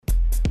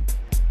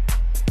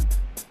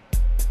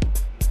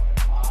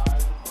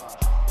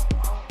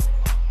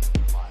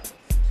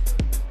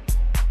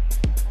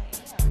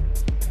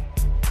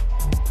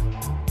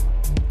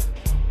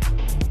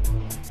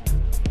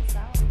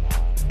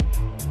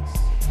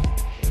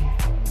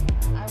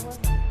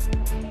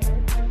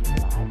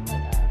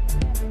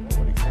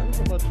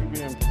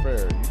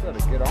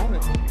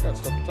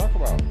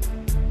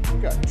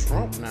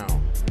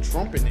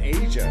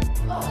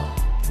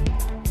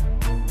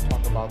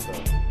Talk about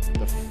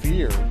the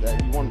fear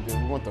that you want to do.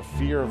 We want the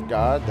fear of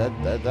God.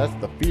 That's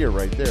the fear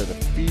right there. The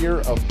fear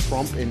of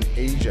Trump in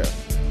Asia.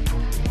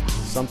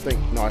 No,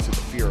 I said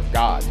the fear of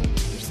God.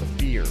 Just the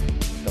fear.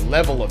 The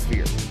level of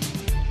fear.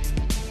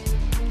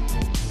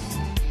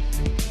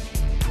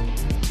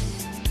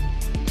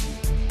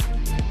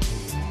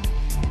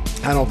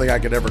 I don't think I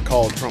could ever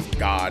call Trump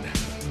God.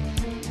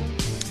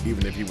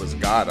 Even if he was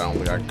God, I don't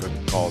think I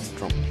could call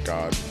Trump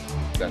God.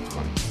 That's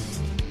funny.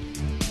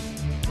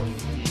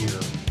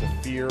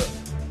 The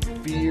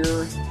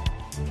fear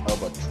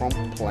of a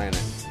Trump planet.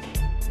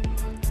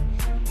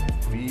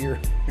 Fear.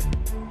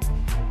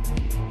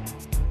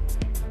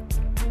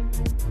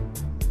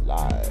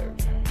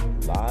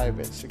 Live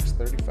at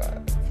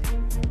 6:35.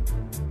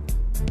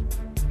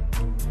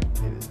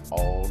 It is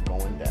all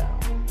going down.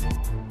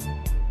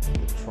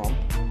 The Trump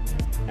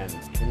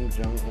and Kim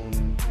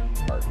Jong-un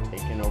are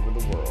taking over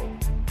the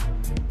world.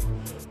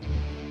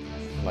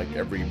 Like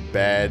every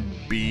bad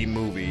B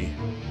movie,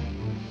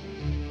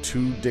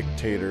 two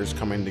dictators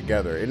coming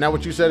together. Isn't that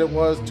what you said it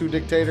was? Two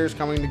dictators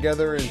coming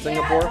together in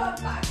Singapore?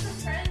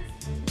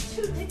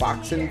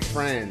 Fox and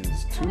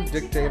Friends. Two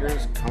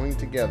dictators coming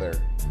together.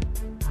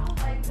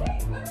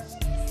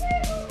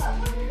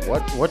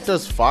 What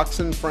does Fox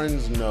and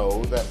Friends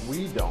know that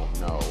we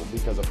don't know?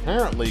 Because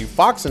apparently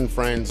Fox and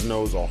Friends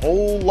knows a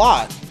whole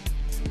lot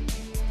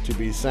to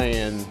be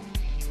saying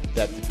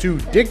that the two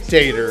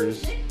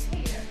dictators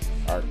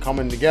are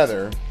coming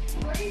together.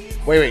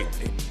 Wait.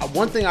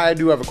 One thing I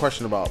do have a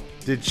question about.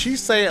 Did she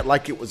say it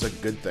like it was a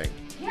good thing?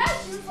 Yeah,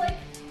 she was like,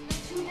 the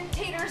two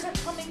dictators are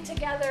coming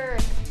together.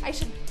 I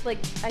should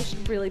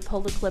really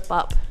pull the clip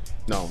up.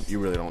 No, you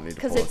really don't need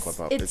to pull a clip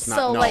up. It's not.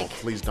 so No, like,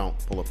 please don't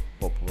pull a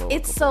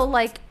it's clip so up.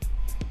 like,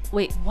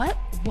 wait, what?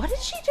 What did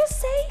she just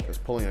say? Because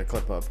pulling a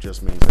clip up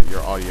just means that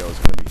your audio is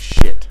going to be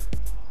shit.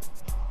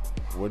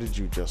 What did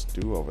you just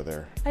do over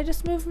there? I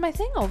just moved my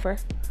thing over.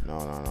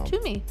 No.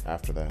 To me.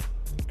 After that,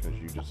 because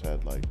you just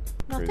had like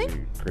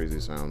crazy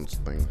sounds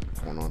thing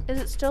going on. Is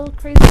it still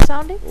crazy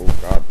sounding? Oh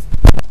God.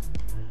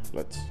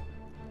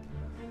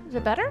 Is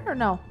it better or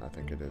no? I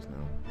think it is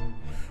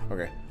now.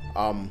 Okay.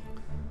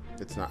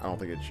 It's not. I don't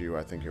think it's you.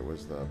 I think it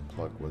was the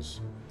plug was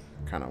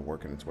kind of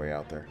working its way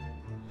out there.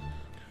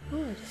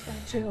 Ooh, I just got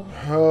chill.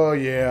 Oh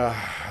yeah.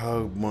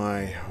 Oh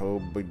my.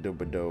 Oh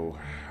bido.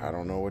 I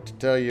don't know what to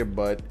tell you,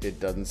 but it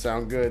doesn't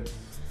sound good.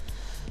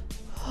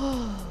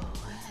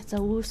 It's a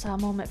woosah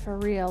moment for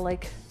real.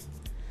 Like,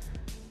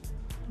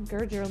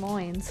 gird your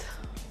loins.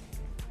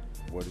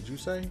 What did you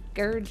say?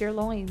 Gird your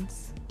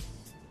loins.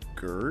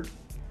 Gird?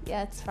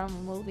 Yeah, it's from a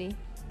movie.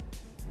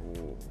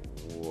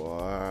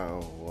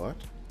 Wow. What?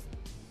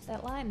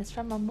 That line is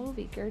from a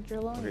movie. Gird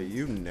your loins. Okay,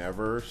 you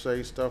never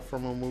say stuff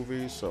from a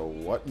movie, so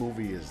what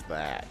movie is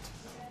that?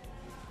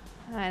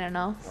 I don't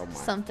know. Oh my.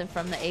 Something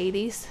from the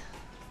 80s.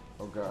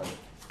 Oh God.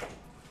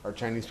 Are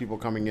Chinese people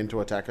coming in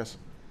to attack us?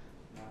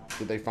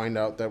 Did they find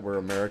out that we're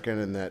American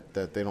and that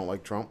they don't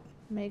like Trump?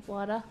 Make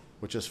wada.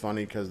 Which is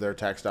funny because their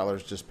tax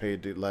dollars just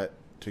paid to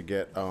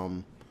get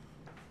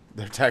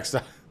their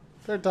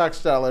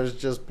tax dollars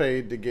just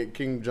paid to get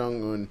Kim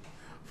Jong-un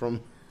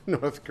from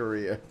North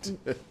Korea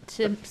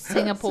To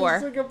Singapore.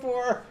 to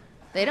Singapore.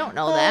 They don't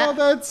know Oh, that.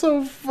 that's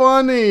so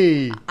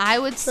funny. I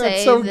would say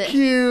That's so that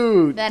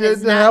cute. that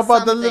is To not help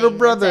out the something little that's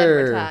brother.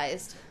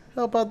 advertised.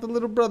 Help out the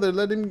little brother.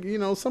 Let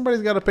him.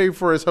 Somebody's got to pay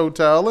for his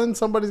hotel, and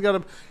somebody's got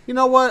to. You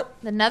know what?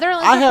 The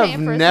Netherlands I are have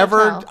paying for his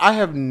never. hotel. I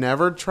have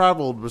never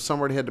traveled where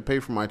somebody had to pay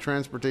for my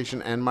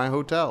transportation and my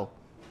hotel.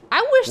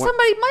 I wish What-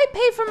 somebody might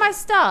pay for my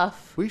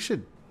stuff. We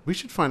should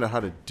find out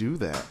how to do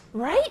that.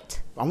 Right?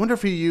 I wonder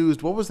if he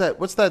used what was that?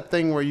 What's that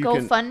thing where you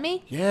can?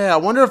 GoFundMe? Yeah, I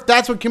wonder if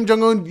that's what Kim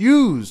Jong Un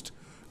used.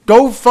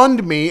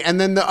 GoFundMe,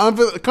 and then the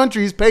other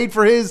countries paid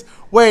for his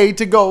way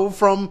to go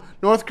from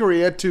North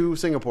Korea to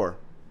Singapore.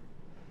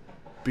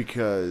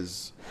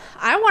 Because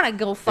I want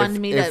to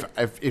GoFundMe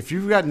if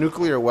you've got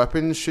nuclear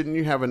weapons, shouldn't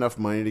you have enough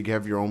money to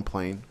have your own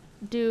plane?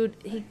 dude,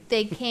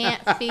 they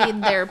can't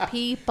feed their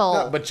people.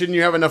 No, but shouldn't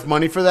you have enough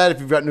money for that if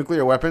you've got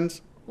nuclear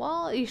weapons?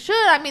 Well, you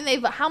should. I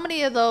mean, how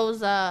many of those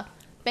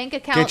bank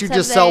accounts Can't you have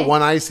just sell they-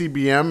 one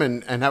ICBM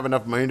and have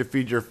enough money to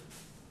feed your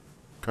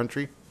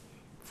country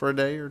for a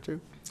day or two?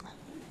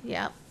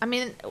 Yeah. I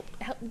mean,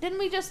 didn't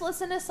we just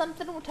listen to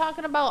something we're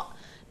talking about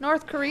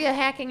North Korea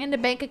hacking into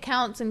bank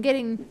accounts and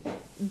getting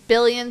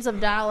billions of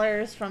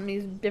dollars from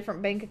these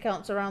different bank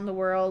accounts around the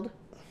world?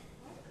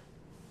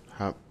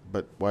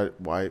 But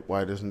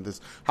why doesn't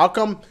this? How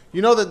come?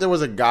 You know that there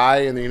was a guy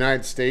in the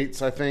United States,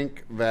 I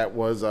think, that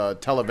was a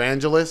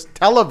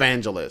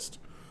televangelist,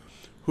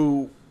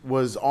 who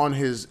was on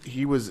his.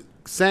 He was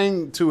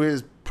saying to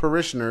his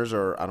parishioners,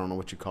 or I don't know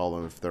what you call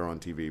them if they're on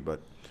TV,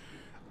 but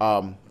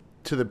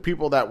to the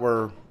people that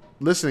were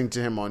listening to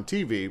him on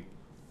TV,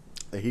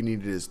 that he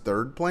needed his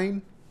third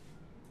plane.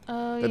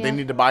 Oh, That they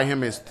need to buy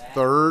him his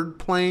third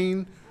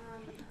plane.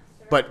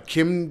 But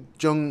Kim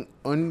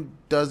Jong-un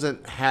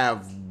doesn't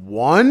have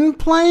one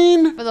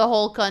plane? For the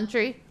whole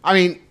country? I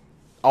mean,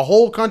 a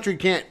whole country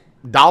can't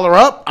dollar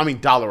up? I mean,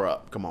 dollar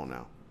up. Come on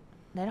now.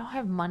 They don't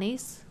have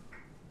monies.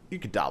 You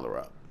could dollar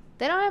up.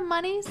 They don't have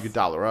monies. You could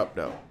dollar up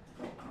though.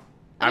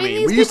 I I mean, mean,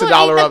 these we used to people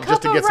dollar eat a up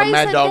just to cup get of some rice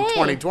Mad a Dog day.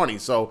 2020.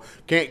 So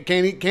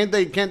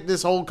can't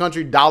this whole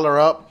country dollar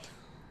up?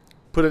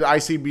 Put an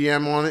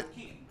ICBM on it.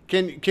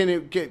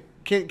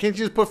 Can't you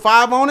just put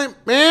 5 on it,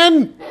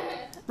 man?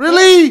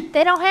 Really?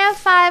 They don't have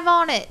 5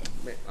 on it.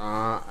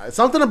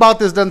 Something about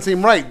this doesn't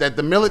seem right. That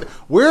the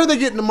where are they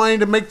getting the money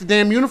to make the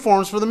damn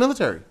uniforms for the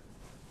military?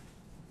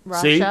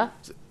 Russia.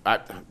 See,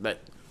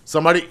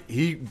 somebody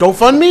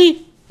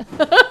GoFundMe.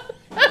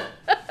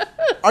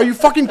 Are you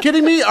fucking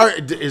kidding me?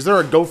 Is there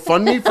a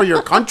GoFundMe for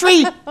your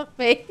country?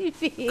 Maybe.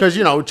 Because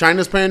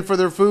China's paying for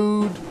their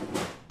food.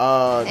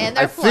 And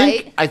their I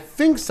flight.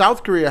 think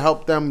South Korea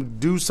helped them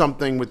do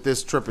something with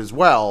this trip as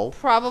well.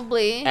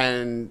 Probably.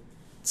 And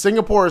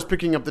Singapore is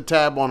picking up the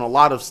tab on a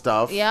lot of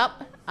stuff. Yep.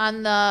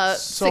 On the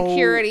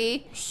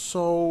security.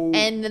 So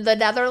And the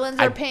Netherlands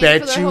are I paying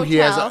bet for their you hotel. he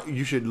has.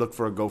 You should look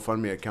for a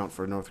GoFundMe account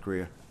for North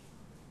Korea.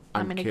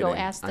 I'm gonna kidding. go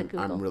ask the Google.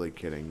 I'm really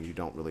kidding. You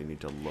don't really need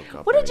to look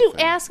up. What did you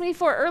anything. ask me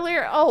for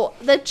earlier? Oh,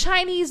 the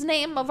Chinese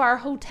name of our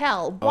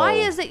hotel. Why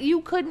Oh. is it you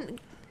couldn't?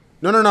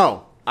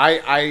 No.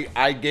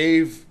 I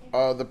gave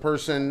the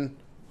person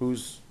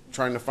who's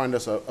trying to find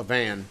us a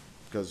van,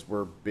 because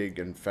we're big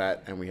and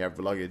fat and we have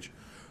luggage,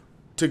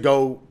 to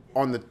go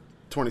on the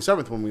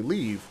 27th when we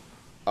leave.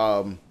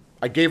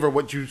 I gave her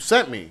what you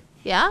sent me,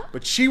 Yeah.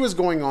 but she was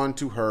going on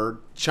to her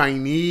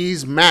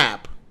Chinese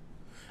map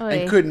Oy.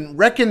 and couldn't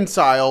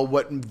reconcile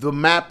what the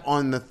map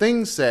on the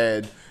thing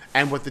said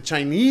and what the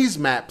Chinese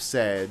map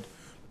said,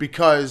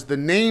 because the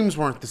names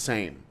weren't the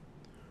same.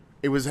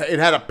 It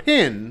had a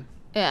pin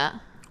Yeah.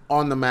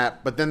 on the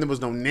map, but then there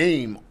was no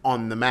name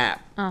on the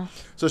map. Oh.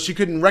 So she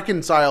couldn't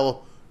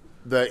reconcile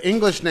the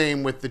English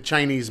name with the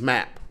Chinese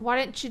map. Why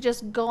didn't you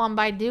just go on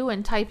Baidu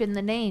and type in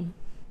the name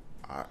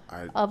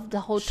of the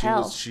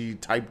hotel? She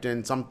typed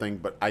in something,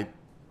 but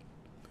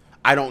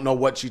I don't know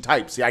what she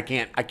typed. See, I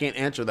can't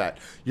answer that.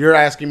 You're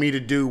asking me to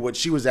do what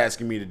she was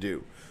asking me to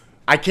do.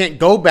 I can't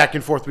go back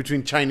and forth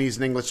between Chinese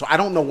and English, so I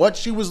don't know what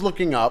she was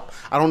looking up.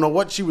 I don't know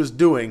what she was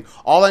doing.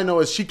 All I know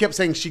is she kept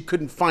saying she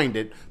couldn't find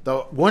it.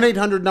 The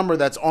 1-800 number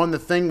that's on the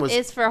thing was...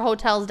 It's for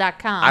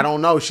hotels.com. I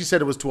don't know. She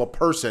said it was to a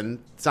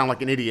person. Sound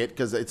like an idiot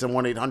because it's a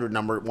 1-800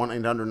 number.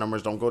 1-800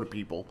 numbers don't go to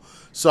people.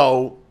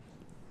 So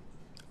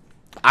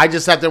I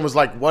just sat there and was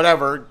like,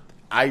 whatever.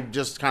 I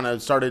just kind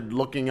of started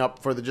looking up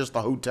for just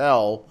the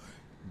hotel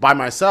by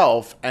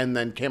myself, and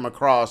then came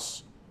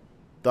across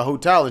the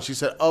hotel, and she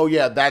said, oh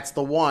yeah, that's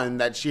the one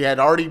that she had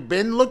already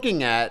been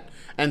looking at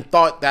and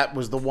thought that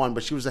was the one.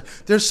 But she was like,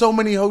 there's so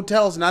many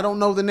hotels and I don't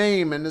know the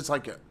name. And it's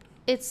like...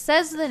 It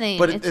says the name.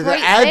 But it's the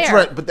right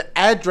address, there. but the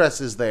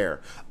address is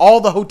there. All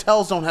the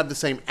hotels don't have the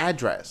same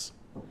address.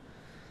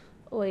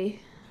 Oy.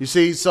 You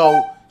see,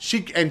 so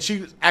she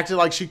acted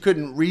like she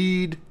couldn't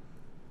read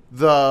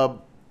the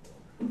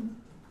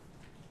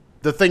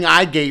thing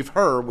I gave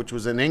her, which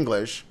was in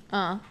English,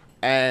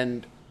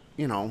 and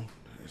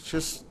it's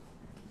just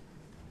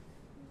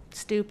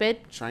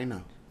Stupid.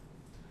 China.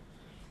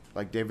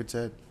 Like David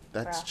said,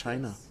 that's Raffles.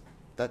 China.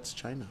 That's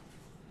China.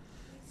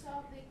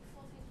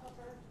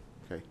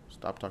 Okay,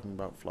 stop talking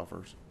about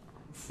fluffers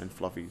and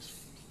fluffies.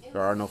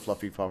 There are no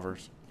fluffy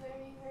fluffers.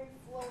 Very, very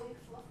flowy,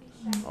 fluffy,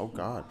 shiny. Oh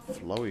God,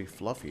 flowy,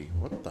 fluffy.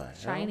 What the hell?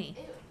 Shiny.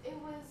 It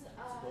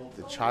was,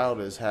 The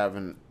child is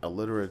having a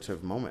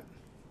alliterative moment.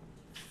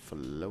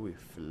 Flowy,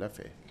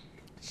 fluffy.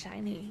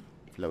 Shiny.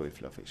 Flowy,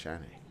 fluffy,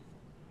 shiny.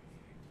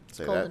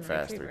 Say Golden that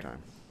fast retriever. 3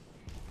 times.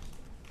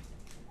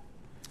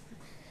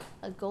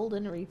 A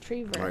golden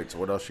retriever. All right, so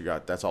what else you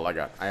got? That's all I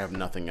got. I have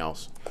nothing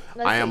else.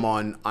 Let's I am see.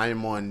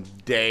 on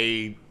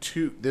day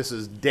 2. This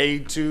is day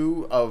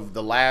 2 of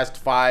the last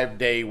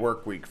 5-day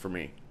work week for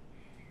me.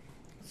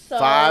 So,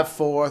 5,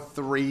 4,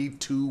 3,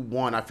 2,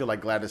 1. I feel like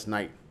Gladys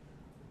Knight.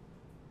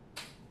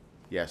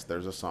 Yes,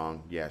 there's a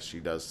song. Yes, she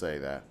does say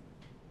that.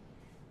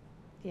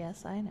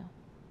 Yes, I know.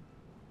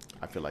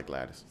 I feel like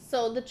Gladys.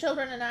 So the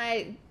children and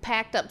I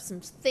packed up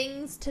some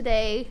things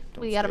today.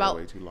 Don't We got stay about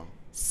way too long.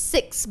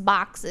 6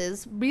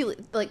 boxes. Really,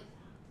 like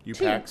You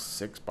two. packed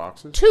 6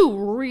 boxes? 2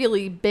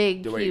 really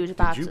big, Wait, huge did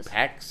boxes. you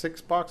pack 6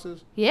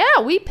 boxes?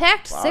 Yeah, we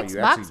packed Wow, 6 you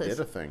boxes. actually did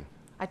a thing.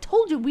 I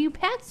told you we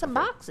packed some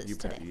Okay, boxes you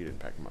today. You didn't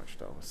pack much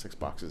though. 6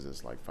 boxes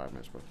is like 5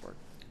 minutes worth of work.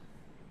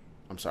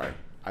 I'm sorry.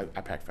 I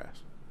pack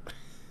fast.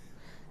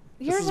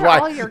 Yours are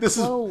all your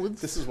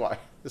clothes. This is why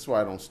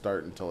I don't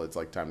start until it's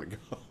like time to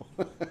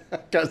go.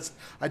 Because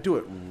I do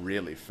it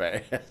really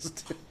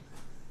fast.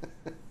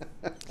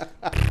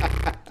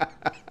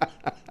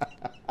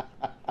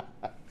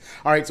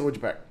 All right, so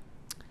what'd you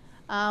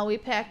pack? We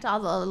packed all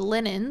the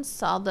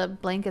linens, all the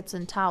blankets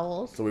and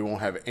towels. So we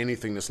won't have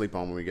anything to sleep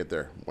on when we get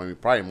there. When we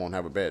probably won't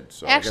have a bed.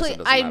 So I guess Actually, it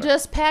doesn't I matter.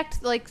 just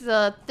packed like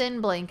the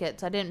thin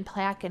blankets. I didn't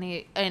pack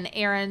any. And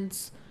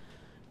Aaron's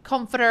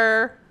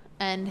comforter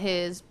and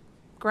his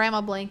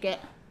grandma blanket.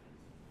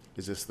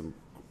 Is this the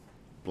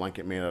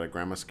blanket made out of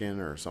grandma skin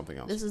or something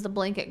else? This is the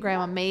blanket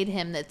grandma made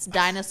him. That's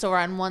dinosaur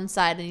on one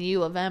side and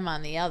U of M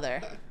on the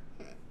other. Why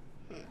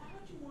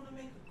would you want to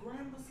make a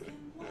grandma skin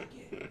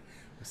blanket?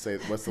 Say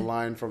what's the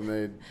line from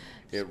the?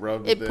 It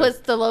rubs. It puts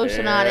the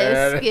lotion on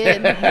his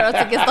skin, or else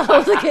it gets the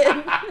holes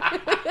again.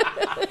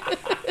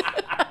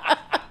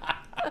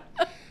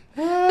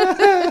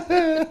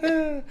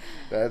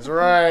 That's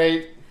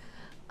right.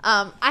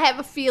 I have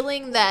a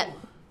feeling that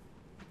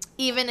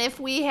even if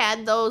we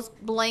had those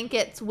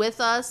blankets with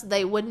us,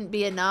 they wouldn't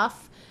be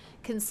enough.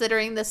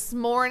 Considering this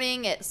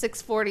morning at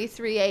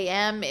 6:43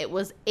 a.m. it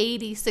was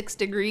 86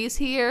 degrees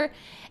here,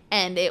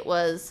 and it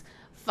was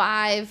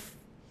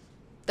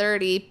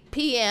 5:30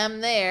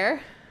 p.m.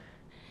 there,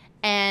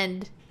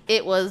 and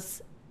it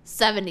was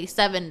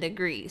 77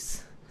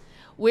 degrees.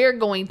 We're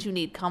going to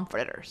need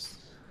comforters.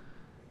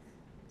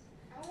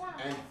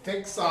 And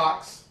thick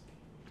socks.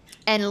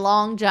 And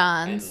long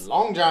johns. And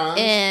long johns.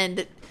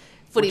 And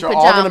footy which are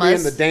pajamas. all going to be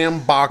in the damn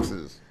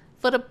boxes.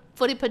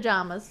 Footy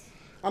pajamas.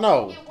 I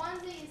know. Get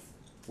onesies.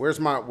 Where's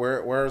my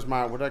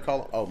what do I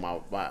call it? Oh,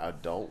 my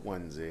adult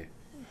onesie.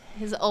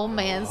 His old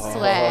man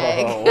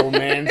swag. Oh, old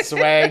man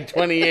swag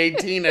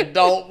 2018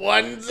 adult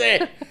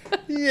onesie.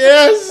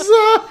 Yes.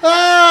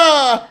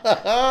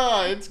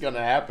 It's going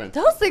to happen.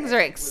 Those things are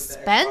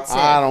expensive.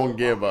 I don't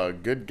give a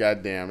good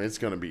goddamn. It's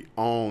going to be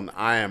on.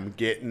 I am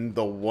getting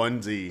the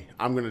onesie.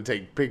 I'm going to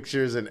take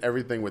pictures and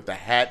everything with the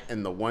hat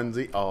and the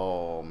onesie.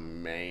 Oh,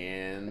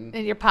 man.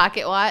 In your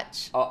pocket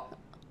watch. Oh,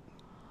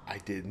 I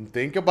didn't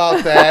think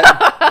about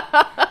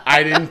that.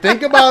 I didn't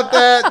think about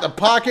that. The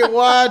pocket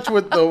watch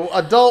with the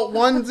adult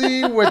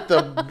onesie with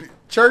the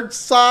church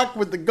sock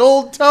with the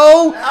gold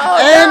toe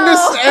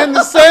and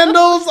the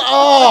sandals.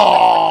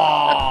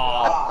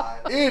 Oh,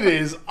 it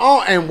is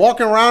on. And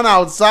walking around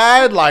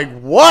outside like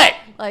what?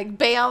 Like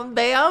bam,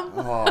 bam.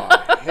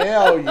 Oh,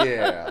 hell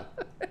yeah.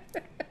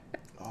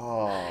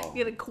 Oh,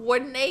 You gotta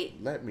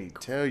coordinate. let me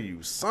tell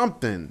you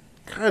something.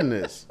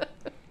 Goodness.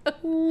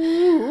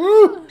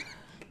 Ooh.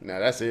 Now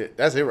that's it.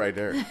 That's it right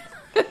there.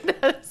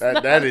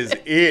 That is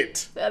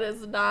it. That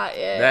is not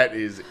it. That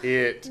is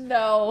it.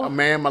 No. Oh,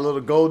 man, my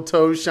little gold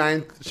toes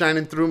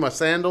shining through my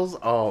sandals.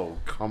 Oh,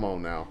 come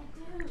on now.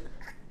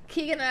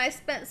 Keegan and I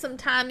spent some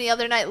time the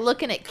other night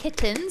looking at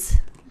kittens.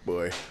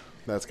 Boy,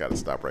 that's got to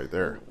stop right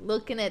there.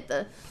 Looking at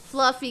the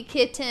fluffy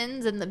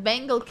kittens and the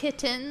Bengal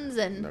kittens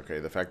and Okay,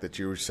 the fact that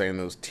you were saying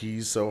those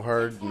T's so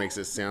hard makes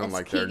it sound That's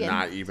like they're Keegan.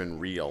 not even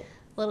real.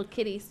 little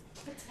kitties.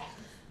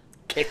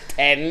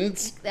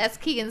 Kittens. That's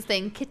Keegan's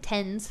thing,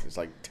 kittens. It's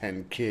like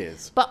 10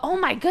 kids. But oh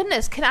my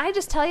goodness, can I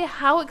just tell you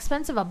how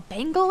expensive a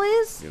Bengal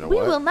is? You know we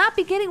what? will not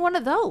be getting one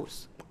of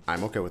those.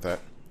 I'm okay with that.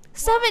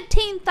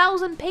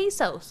 17,000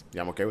 pesos.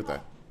 Yeah, I'm okay with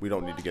that. We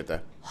don't need to get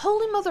that.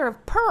 Holy mother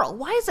of pearl.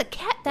 Why is a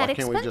cat that Why can't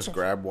expensive? we just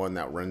grab one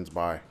that runs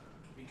by?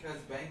 Because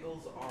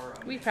Bengals are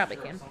a We probably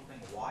mixture can. of something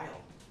wild.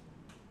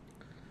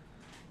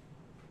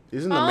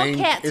 Isn't the All main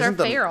cats isn't are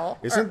the, feral,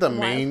 Isn't or the wild.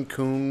 Maine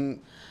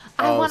Coon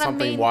I want a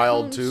something Maine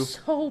wild Coon too?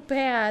 so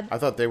bad. I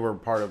thought they were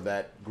part of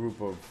that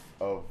group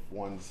of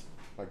ones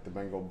like the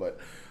Bengal, but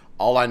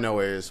all I know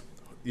is,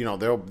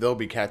 there'll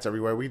be cats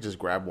everywhere. We just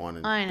grab one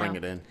and I know. bring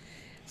it in.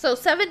 So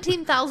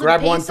 17,000 Grab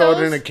pesos. one, throw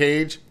it in a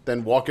cage,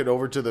 then walk it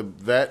over to the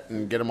vet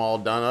and get them all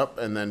done up,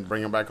 and then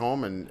bring them back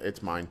home, and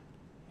it's mine.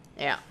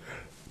 Yeah.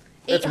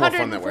 It's more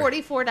fun that way.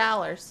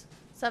 $844.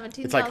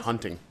 17,000. It's like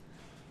hunting.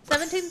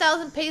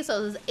 17,000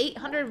 pesos is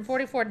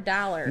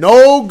 $844.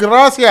 No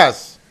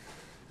gracias.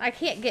 I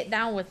can't get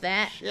down with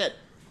that. Shit.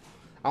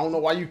 I don't know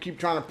why you keep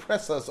trying to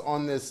press us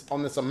on this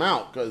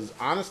amount, because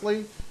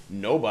honestly,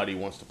 nobody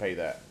wants to pay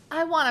that.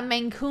 I want a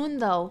Maine Coon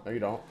though. No, you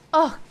don't.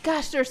 Oh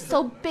gosh, they're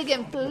so big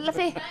and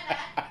fluffy.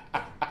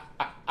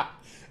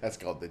 That's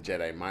called the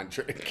Jedi mind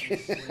trick.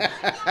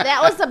 That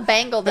was the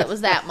Bengal that was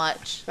that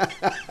much.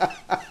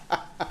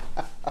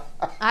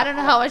 I don't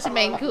know how much a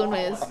Maine Coon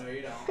is. No,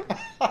 you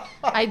don't.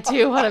 I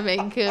do want a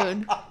Maine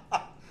Coon.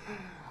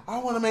 I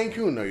want a Maine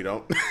Coon. No, you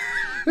don't.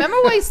 Remember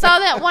when we saw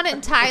that one in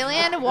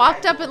Thailand and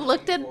walked up and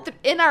looked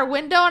in our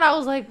window and I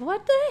was like,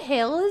 what the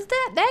hell is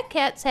that? That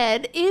cat's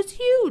head is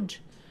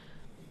huge.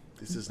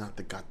 This is not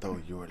the gato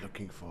you are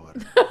looking for.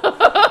 This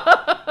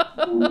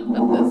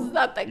is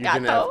not the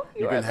gato.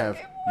 You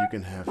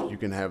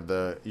can have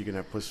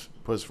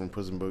Puss from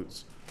Puss in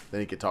Boots. Then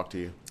he could talk to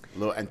you.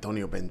 Little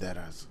Antonio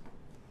Banderas.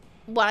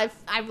 What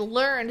I've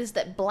learned is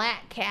that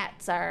black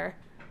cats are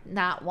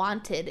not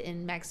wanted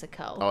in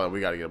Mexico. Oh, we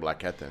got to get a black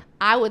cat then.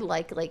 I would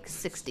like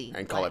 60.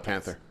 And call it black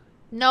cats. Panther.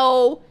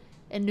 No,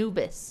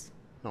 Anubis.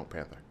 No,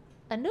 Panther.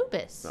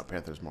 Anubis. No,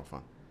 Panther's more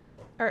fun.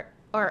 Or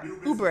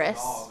Anubis is a Ubris.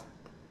 dog.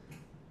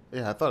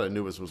 Yeah, I thought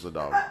Anubis was a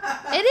dog.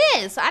 It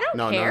is. I don't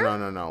No, care.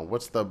 no.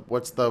 What's the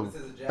Anubis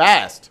is a jack.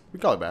 Bast? We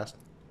call it Bast.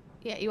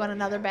 Yeah, you want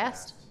another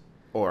bast?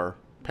 Or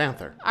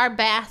Panther. Our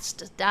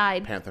bast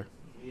died. Panther.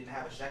 We didn't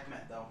have a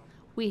Sekhmet though.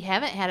 We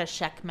haven't had a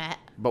Sekhmet.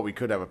 But we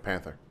could have a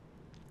Panther.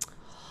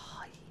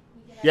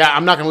 Yeah,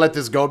 I'm not going to let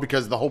this go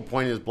because the whole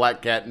point is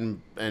Black Cat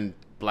and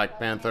Black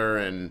Panther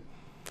and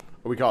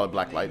we call it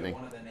Black Maybe Lightning.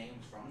 One of the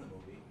names from the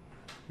movie.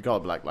 We call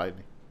it Black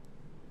Lightning.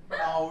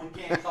 No,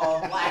 we can't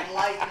call it Black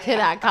Lightning.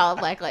 Cannot call it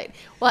Black Light.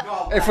 What?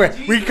 Call it If Black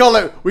we Jesus. call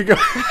it we call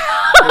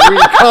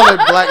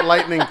it Black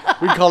Lightning.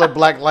 We call it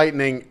Black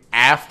Lightning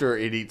after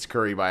it eats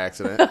curry by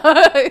accident.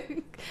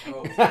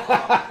 Oh,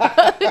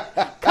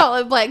 stop. Call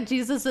it Black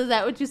Jesus. Is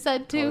that what you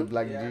said too?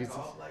 Black Yeah, Jesus.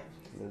 call it Black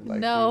Jesus. Black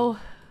No.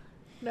 Jesus.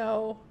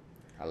 No.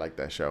 I like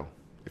that show.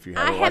 If you I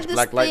haven't have watched this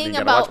Black Lightning, thing you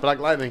gotta watch about- Black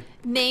Lightning.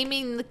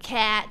 Naming the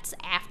cats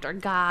after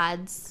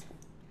gods.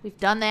 We've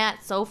done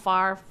that so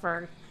far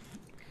for.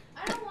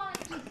 I don't want to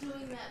keep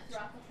doing that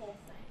throughout the whole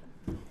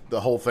thing. The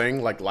whole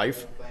thing, like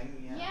life. Whole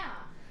thing, Yeah.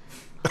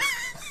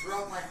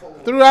 Throughout my whole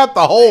Throughout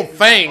the whole whole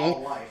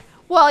thing. life.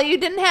 Well, you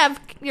didn't have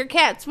your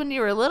cats when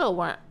you were little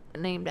weren't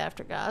named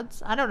after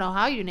gods. I don't know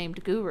how you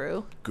named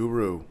Guru.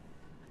 Guru.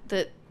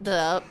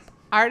 The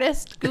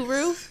artist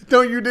Guru.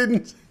 No, you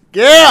didn't.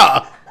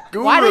 Yeah.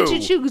 Guru. Why did you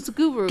choose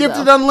Guru?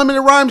 Gifted though?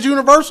 Unlimited Rhymes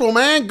Universal,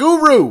 man.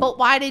 Guru. But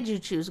why did you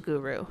choose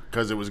Guru?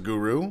 Because it was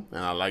Guru,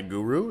 and I like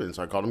Guru, and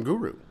so I called him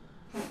Guru.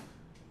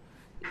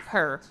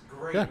 Her.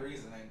 Great Yeah.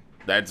 reasoning.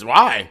 That's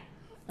why.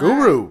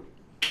 Guru.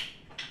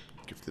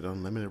 Gifted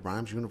Unlimited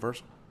Rhymes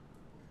Universal.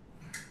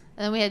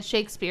 And then we had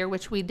Shakespeare,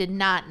 which we did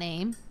not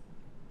name.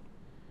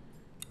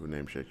 Who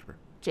named Shakespeare?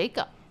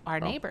 Jacob, our Oh.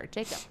 neighbor,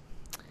 Jacob.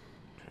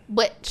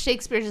 But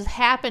Shakespeare just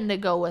happened to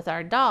go with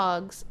our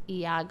dogs,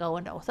 Iago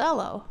and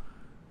Othello.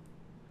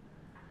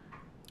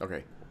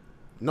 Okay.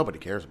 Nobody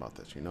cares about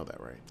this. You know that,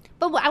 right?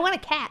 But I want a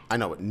cat. I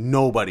know it.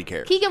 Nobody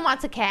cares. Keegan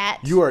wants a cat.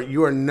 You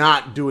are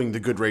not doing the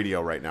good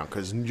radio right now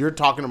because you're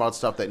talking about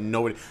stuff that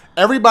nobody.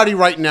 Everybody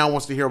right now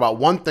wants to hear about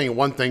one thing and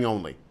one thing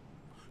only.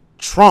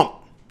 Trump.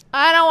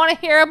 I don't want to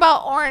hear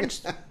about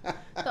orange,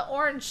 the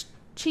orange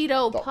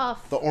Cheeto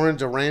puff. The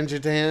orange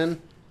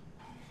orangutan.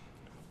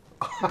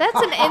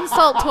 That's an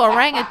insult to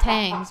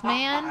orangutans, I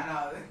man.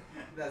 know.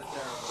 That's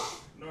terrible.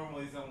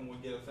 Normally someone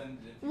would get offended.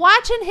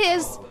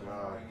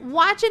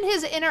 Watching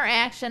his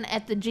interaction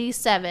at the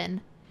G7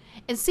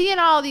 and seeing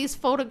all these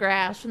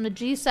photographs from the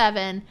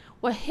G7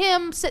 with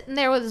him sitting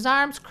there with his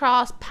arms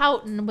crossed,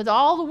 pouting with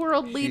all the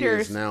world He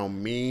leaders. is now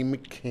meme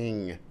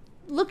king.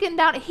 Looking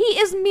down, he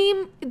is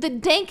the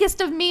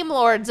dankest of meme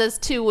lords, as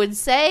two would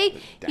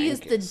say. He is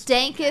the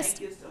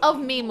dankest of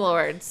meme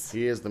lords.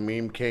 He is the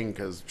meme king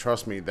because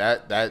trust me,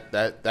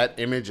 that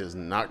image is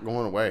not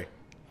going away.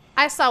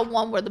 I saw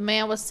one where the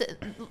man was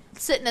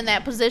sitting in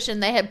that position.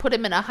 They had put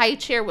him in a high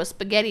chair with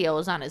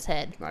SpaghettiOs on his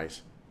head,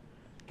 Nice.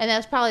 and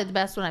that's probably the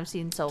best one I've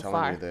seen so Telling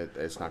far. you that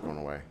it's not going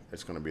away.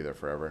 It's going to be there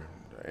forever.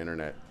 The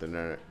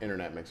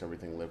internet makes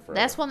everything live forever.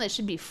 That's one that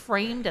should be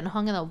framed and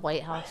hung in the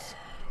White House.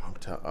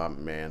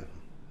 Man,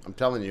 I'm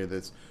telling you,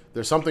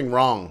 there's something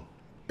wrong.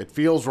 It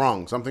feels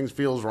wrong. Something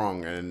feels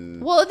wrong,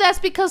 and Well, that's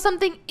because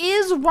something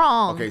is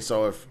wrong. okay.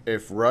 So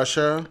if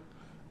Russia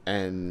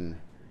and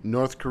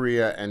North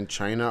Korea and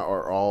China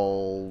are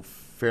all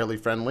fairly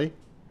friendly,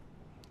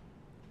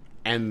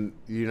 and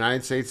the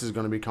United States is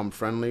going to become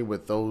friendly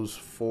with those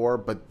four,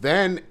 but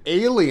then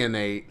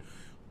alienate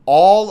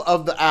all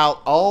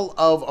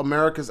of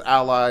America's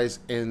allies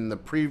in the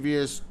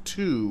previous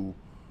two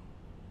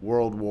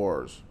world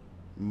wars,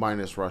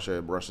 minus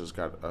Russia. Russia's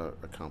got a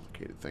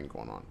complicated thing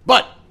going on,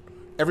 but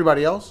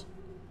everybody else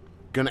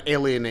gonna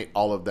alienate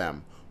all of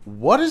them.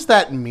 What does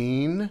that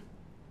mean?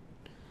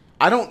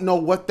 I don't know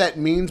what that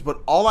means,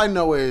 but all I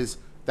know is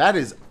that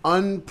is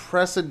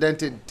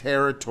unprecedented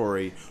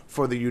territory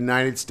for the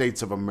United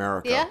States of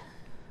America. Yeah.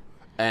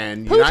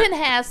 And Putin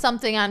has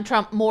something on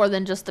Trump more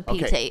than just the P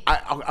tape.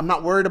 I'm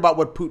not worried about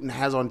what Putin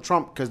has on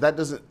Trump because that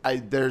doesn't.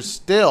 There's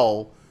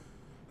still.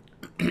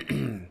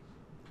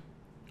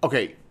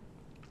 Okay.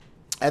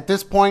 At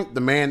this point,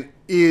 the man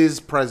is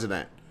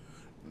president.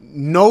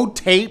 No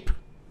tape,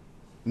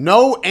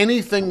 no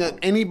anything that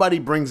anybody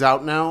brings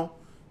out now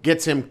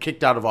gets him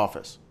kicked out of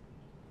office.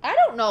 I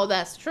don't know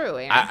that's true,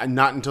 Aaron.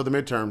 Not until the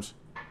midterms.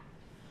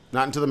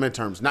 Not until the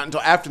midterms. Not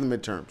until after the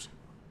midterms.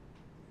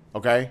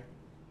 Okay?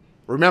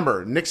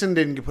 Remember, Nixon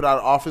didn't get put out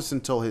of office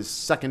until his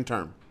second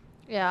term.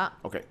 Yeah.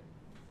 Okay.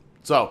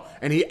 So,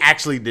 and he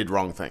actually did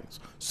wrong things.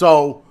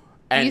 So,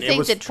 and You it think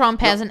was- that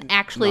Trump hasn't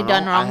actually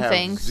done wrong I have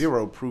things?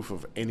 Zero proof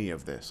of any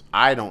of this.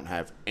 I don't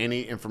have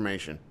any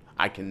information.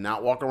 I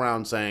cannot walk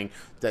around saying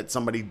that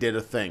somebody did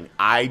a thing.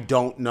 I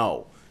don't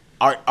know.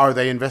 Are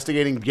they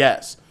investigating?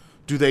 Yes.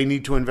 Do they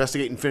need to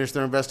investigate and finish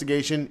their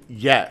investigation?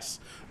 Yes.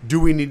 Do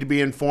we need to be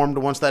informed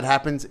once that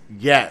happens?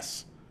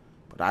 Yes.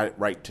 But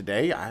right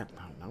today, I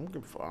don't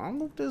give a fuck. I don't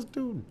know if this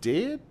dude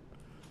did.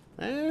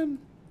 Man,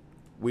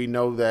 we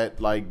know that,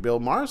 like Bill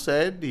Maher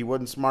said, he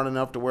wasn't smart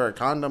enough to wear a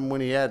condom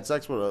when he had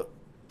sex with a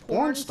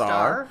porn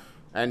star.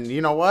 And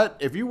you know what?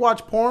 If you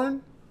watch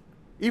porn,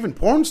 even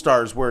porn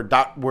stars wear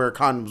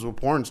condoms with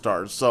porn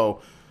stars.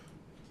 So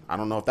I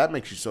don't know if that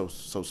makes you so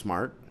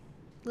smart.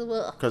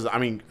 Ugh. Because I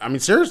mean,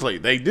 seriously,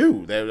 they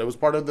do. That was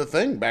part of the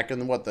thing back in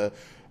the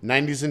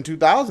 90s and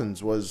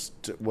 2000s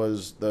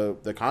was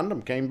the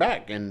condom came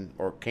back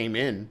or came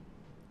in.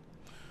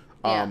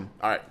 Yeah.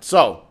 All right,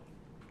 so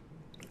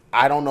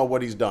I don't know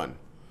what he's done,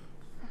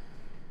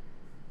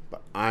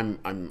 but I'm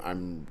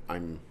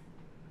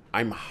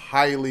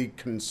highly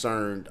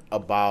concerned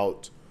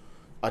about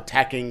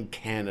attacking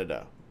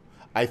Canada.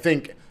 I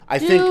think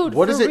Dude,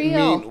 what does for it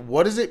real. mean?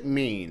 What does it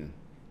mean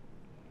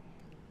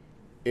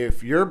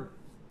if you're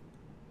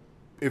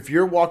if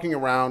you're walking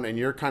around and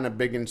you're kind of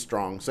big and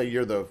strong, say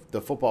you're the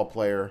football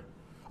player.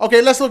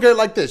 Okay, let's look at it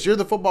like this. You're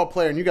the football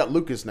player and you got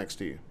Lucas next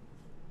to you.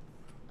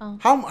 Oh.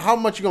 How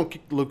much you going to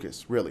kick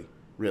Lucas? Really?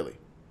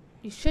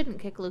 You shouldn't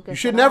kick Lucas. You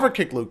should at never all.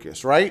 kick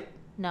Lucas, right?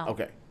 No.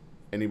 Okay.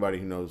 Anybody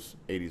who knows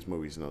 80s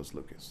movies knows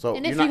Lucas. So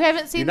And you're if not- you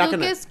haven't seen you're not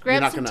gonna- Lucas, grab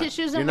you're not some gonna-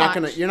 tissues you're and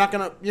not watch.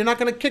 you're not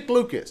gonna kick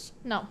Lucas.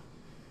 No.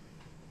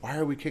 Why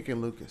are we kicking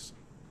Lucas?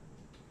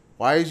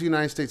 Why is the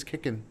United States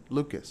kicking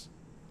Lucas?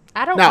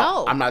 I don't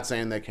Now, know. I'm not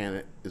saying that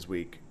Canada is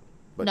weak,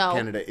 but No.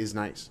 Canada is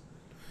nice.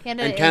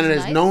 Canada And Canada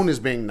is nice. known as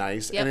being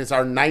nice, Yep. and it's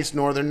our nice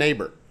northern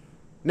neighbor.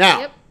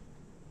 Now, Yep.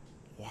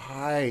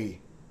 why?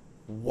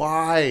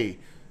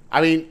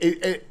 I mean,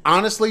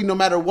 honestly, no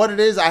matter what it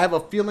is, I have a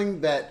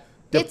feeling that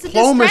It's a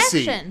diplomacy,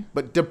 distraction.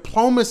 but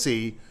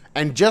diplomacy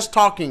and just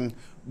talking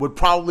would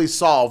probably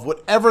solve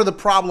whatever the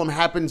problem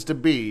happens to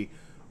be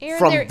Aaron,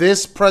 from there-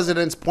 this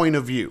president's point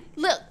of view.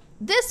 Look,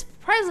 this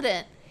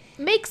president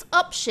makes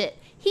up shit.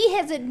 He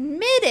has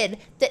admitted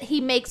that he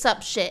makes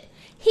up shit.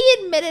 He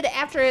admitted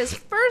after his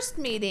first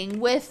meeting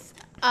with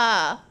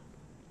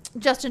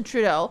Justin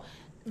Trudeau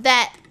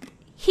that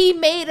he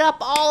made up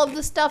all of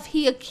the stuff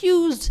he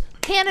accused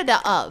Canada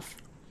of.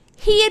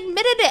 He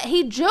admitted it.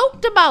 He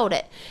joked about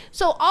it.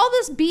 So all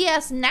this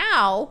BS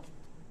now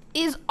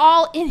is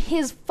all in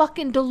his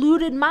fucking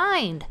deluded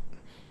mind.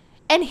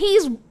 And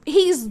he's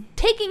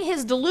taking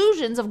his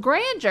delusions of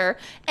grandeur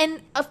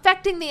and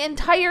affecting the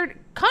entire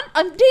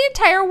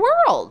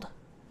world.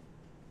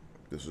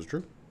 This is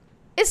true.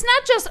 It's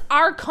not just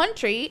our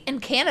country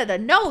and Canada.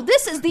 No,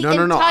 this is the No.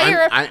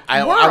 entire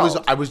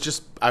world. I was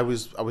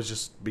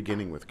just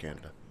beginning with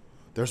Canada.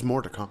 There's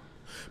more to come.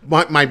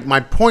 My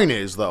point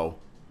is though,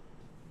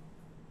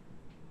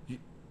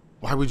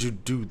 why would you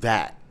do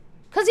that?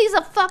 Because he's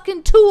a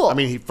fucking tool. I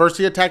mean,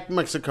 he attacked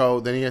Mexico,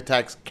 then he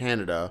attacks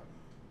Canada.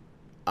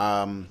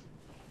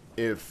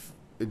 If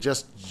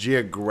just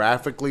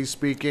geographically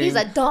speaking, He's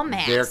a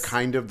dumbass. They're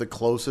kind of the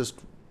closest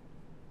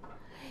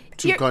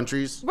two You're-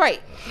 countries.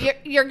 right.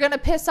 You're going to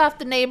piss off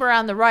the neighbor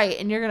on the right,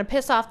 and you're going to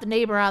piss off the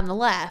neighbor on the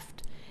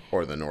left.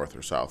 Or the north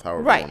or south,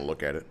 however Right. you want to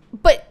look at it.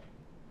 But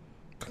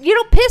you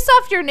don't piss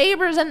off your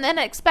neighbors and then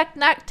expect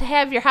not to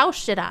have your house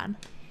shit on.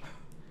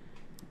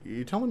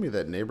 You telling me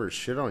that neighbors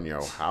shit on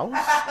your house?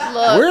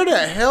 Look, Where the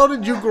hell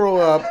did you grow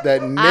up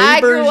that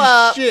I grew neighbors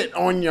up- shit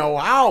on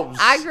your house?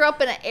 I grew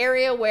up in an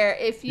area where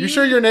if you... You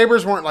sure your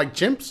neighbors weren't like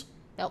chimps?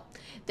 Nope.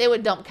 They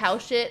would dump cow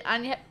shit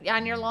on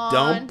your lawn.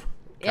 Dump?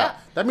 Yeah.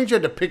 That means you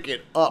had to pick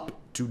it up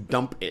to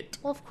dump it.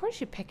 Well, of course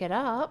you pick it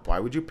up. Why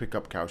would you pick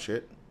up cow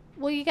shit?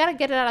 Well, you got to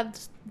get it out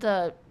of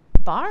the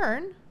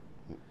barn.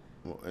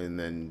 And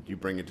then you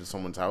bring it to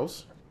someone's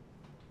house?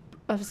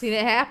 I've seen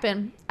it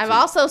happen. I've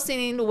also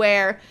seen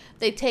where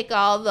they take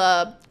all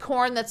the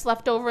corn that's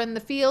left over in the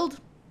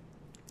field,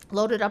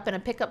 load it up in a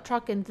pickup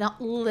truck, and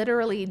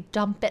literally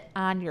dump it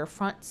on your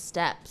front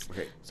steps.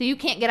 Okay. So you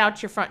can't get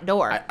out your front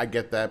door. I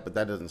get that, but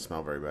that doesn't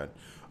smell very bad.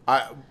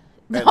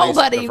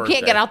 Nobody, you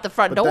can't get out the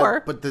front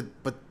door.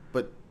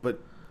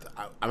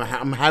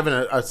 I'm having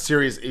a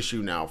serious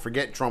issue now.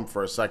 Forget Trump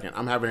for a second.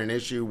 I'm having an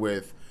issue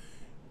with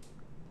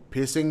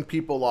pissing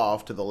people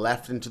off to the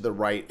left and to the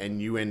right,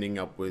 and you ending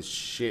up with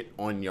shit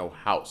on your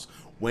house.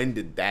 When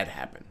did that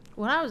happen?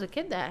 When I was a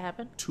kid, that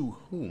happened To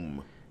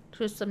whom?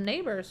 to some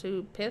neighbors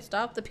who pissed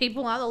off the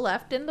people on the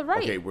left and the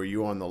right. Okay, were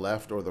you on the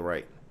left or the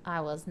right? I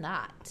was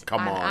not.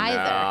 Come on either.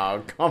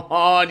 now. Come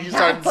on. You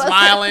started wasn't-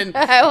 smiling.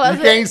 I You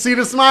wasn't- can't see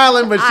the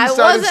smiling, but I she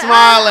started wasn't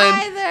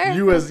smiling. either.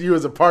 You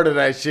was a part of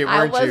that shit, I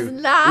weren't was you?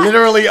 not.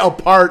 Literally a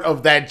part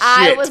of that shit.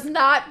 I was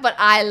not, but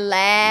I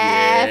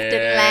laughed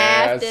and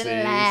laughed and see,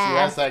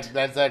 laughed.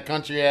 that's that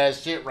country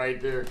ass shit right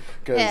there.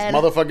 Because And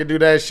motherfucker do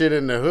that shit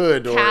in the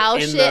hood or cow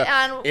in shit the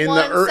on in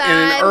one the in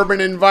side. an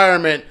urban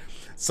environment.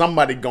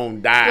 Somebody gonna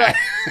die.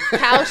 Look,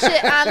 cow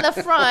shit on the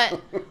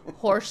front,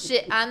 horse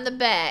shit on the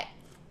back.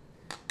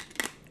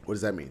 What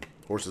does that mean?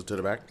 Horses to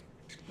the back?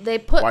 They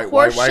put Why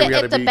horse we shit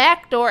gotta at the be-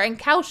 back door and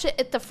cow shit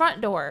at the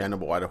front door. I know,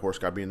 but why the horse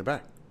gotta be in the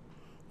back?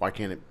 Why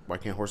can't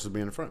horses be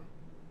in the front?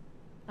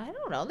 I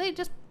don't know.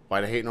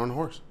 Why they hating on the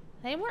horse?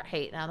 They weren't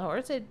hating on the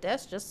horse.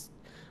 That's just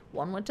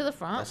one went to the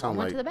front, That one sound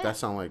went like to the back. that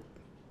sound like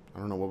I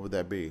don't know, what would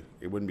that be?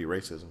 It wouldn't be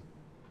racism.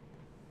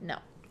 No.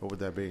 What would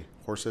that be?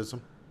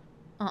 Horsism?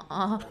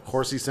 Uh-uh.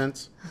 Horsey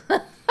sense?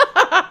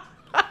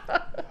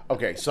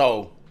 Okay,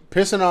 so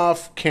pissing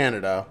off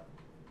Canada,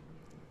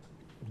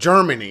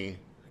 Germany,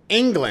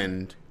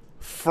 England,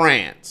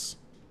 France.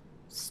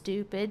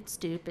 Stupid,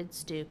 stupid,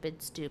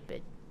 stupid,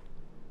 stupid.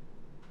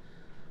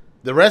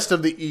 The rest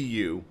of the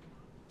EU.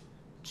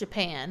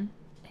 Japan,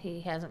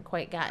 he hasn't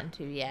quite gotten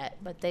to yet,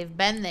 but they've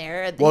been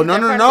there. Well, He's no,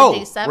 been no, part no.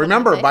 of the G7,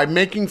 Remember, I by think.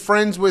 making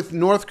friends with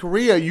North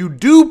Korea, you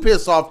do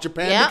piss off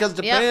Japan Yep, because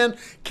yep. Japan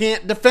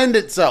can't defend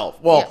itself.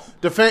 Well,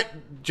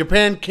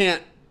 Japan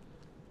can't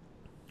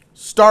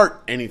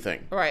start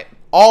anything. Right,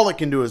 All it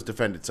can do is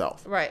defend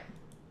itself. right.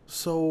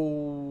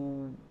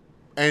 So,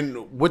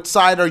 and what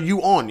side are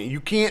you on?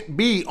 You can't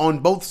be on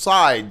both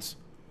sides.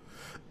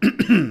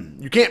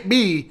 You can't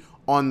be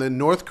on the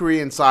North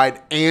Korean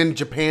side and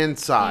Japan You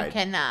side.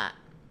 cannot.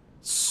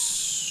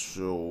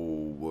 So,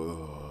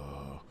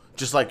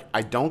 just like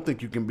I don't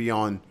think you can be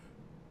on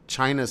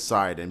China's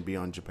side and be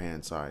on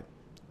Japan's side.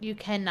 You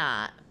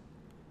cannot.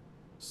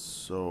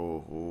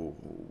 So,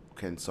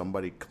 can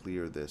somebody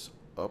clear this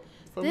up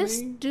for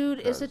This me? dude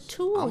is a 'Cause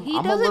tool. He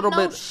a doesn't little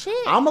know bit, shit.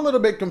 I'm a little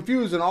bit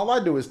confused, and all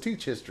I do is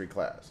teach history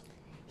class.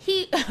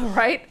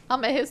 Right?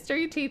 I'm a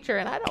history teacher,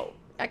 and I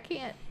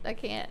can't.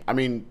 I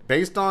mean,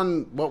 based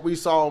on what we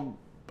saw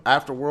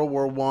after World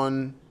War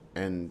One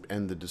and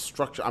the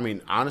destruction. I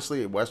mean,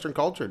 honestly, Western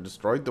culture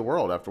destroyed the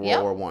world after World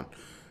Yep. War One,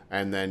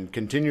 and then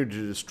continued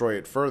to destroy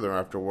it further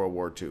after World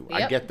War Two. I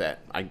Yep. get that.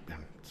 I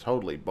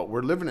totally. But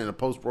we're living in a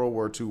post World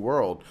War Two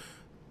world.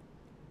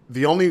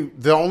 The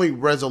only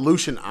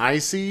resolution I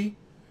see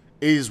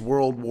is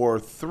World War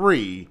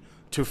Three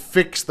to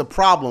fix the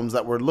problems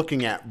that we're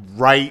looking at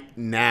right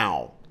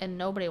now. And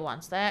nobody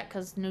wants that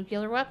because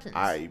nuclear weapons.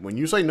 When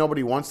you say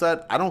nobody wants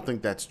that, I don't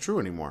think that's true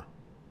anymore.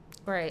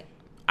 Right.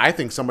 I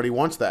think somebody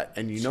wants that.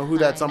 And you know who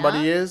that somebody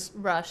China, is?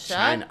 Russia.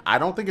 China. I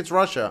don't think it's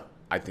Russia.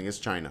 I think it's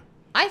China.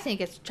 I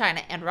think it's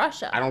China and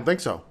Russia. I don't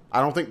think so.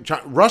 I don't think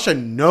Russia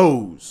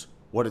knows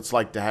what it's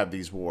like to have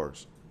these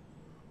wars.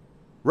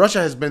 Russia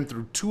has been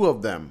through 2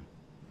 of them.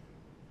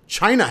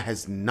 China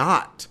has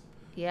not.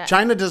 Yeah.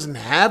 China doesn't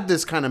have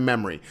this kind of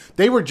memory.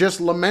 They were just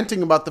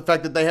lamenting about the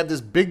fact that they have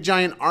this big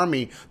giant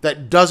army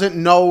that doesn't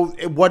know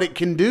what it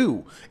can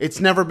do. It's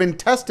never been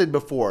tested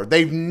before.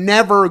 They've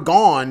never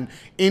gone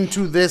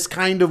into this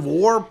kind of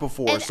war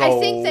before. And so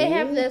I think they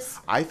have this.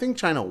 I think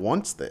China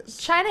wants this.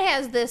 China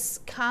has this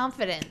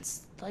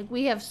confidence. Like,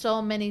 we have so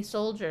many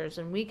soldiers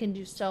and we can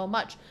do so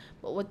much.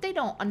 But what they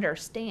don't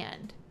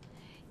understand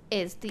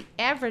is the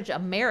average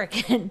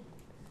American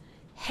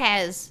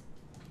has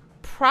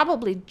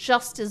probably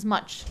just as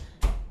much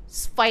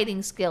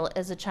fighting skill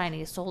as a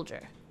Chinese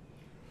soldier.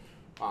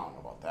 I don't know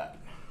about that.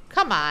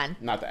 Come on.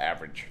 Not the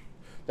average.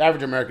 The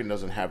average American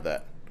doesn't have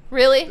that.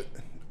 Really?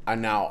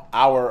 And now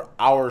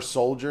our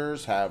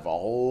soldiers have a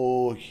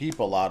whole heap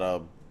a lot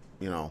of,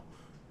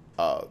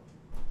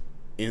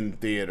 in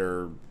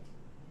theater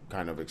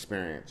kind of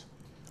experience.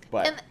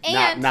 But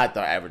And not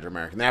the average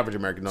American. The average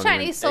American don't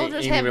Chinese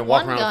soldiers ain't have even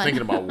walk one around gun.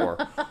 thinking about war.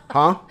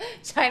 Huh?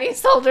 Chinese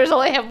soldiers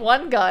only have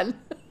one gun.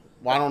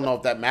 Well, I don't know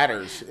if that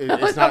matters.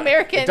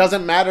 Americans It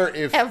doesn't matter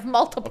if Have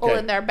multiple Okay.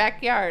 in their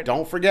backyard.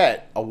 Don't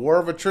forget, a war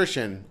of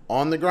attrition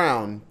on the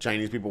ground,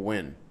 Chinese people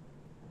win.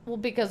 Well,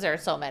 because there are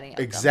so many of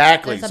them.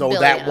 Exactly. There's a So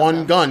billion that of one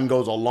them. gun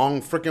goes a long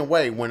freaking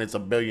way when it's a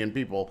billion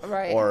people,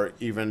 Right. or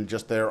even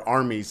just their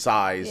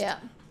army-sized Yeah.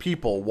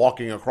 people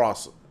walking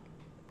across,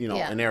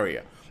 Yeah. an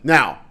area.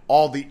 Now,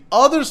 all the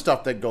other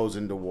stuff that goes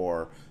into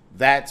war,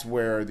 that's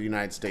where the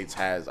United States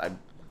has,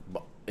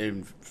 as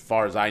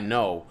far as I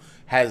know,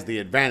 has the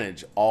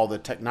advantage. All the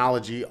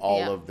technology, all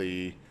Yeah. of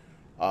the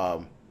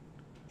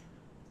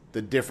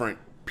different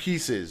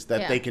pieces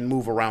that Yeah. they can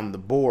move around the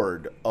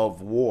board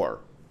of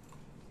war.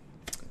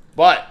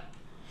 But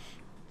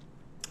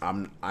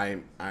I'm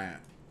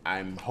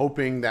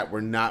hoping that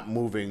we're not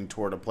moving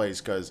toward a place,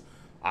 because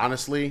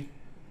honestly,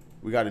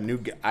 we got a new.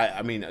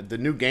 I mean, the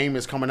new game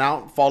is coming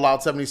out,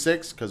 Fallout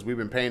 76, because we've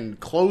been paying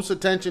close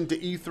attention to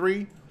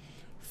E3.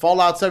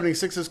 Fallout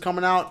 76 is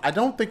coming out. I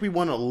don't think we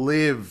want to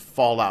live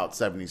Fallout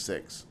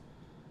 76.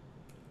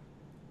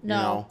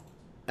 No.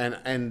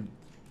 And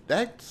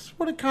that's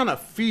what it kind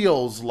of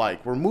feels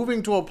like. We're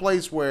moving to a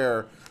place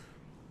where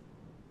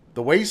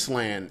the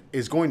wasteland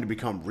is going to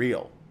become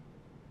real.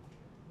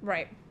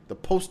 Right. The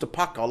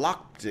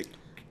post-apocalyptic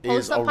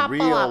is a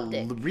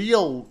Post-apocalyptic.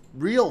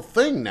 real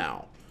thing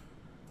now.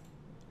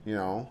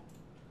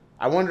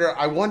 I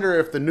wonder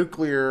if the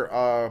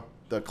nuclear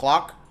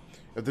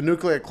if the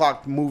nuclear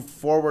clock moved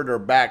forward or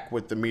back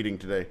with the meeting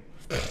today.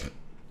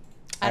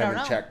 I don't haven't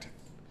know. checked.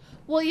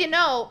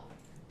 Well,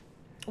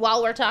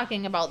 while we're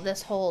talking about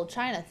this whole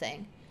China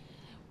thing,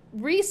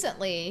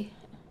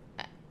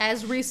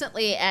 as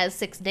recently as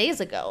 6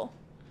 days ago,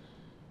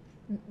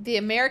 the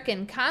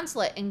American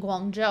consulate in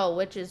Guangzhou,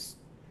 which is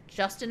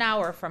just an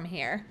hour from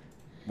here,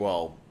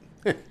 Well,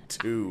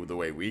 two the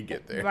way we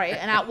get there. right?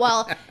 And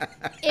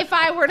if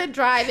I were to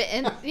drive it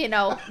in,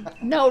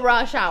 no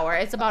rush hour,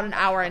 it's about an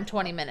hour and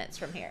 20 minutes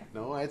from here.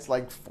 No, it's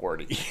like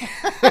 40.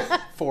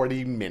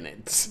 40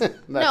 minutes.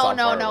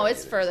 No,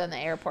 it's further than the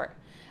airport.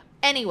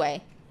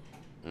 Anyway,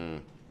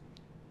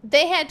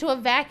 they had to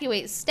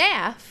evacuate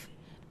staff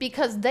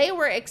because they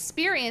were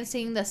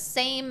experiencing the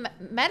same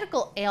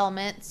medical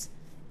ailments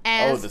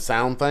as the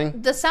sound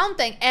thing? the sound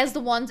thing as the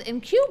ones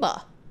in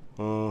Cuba.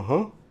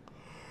 Uh-huh.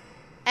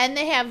 And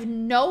they have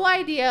no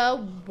idea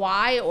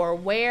why or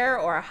where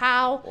or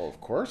how. Well, of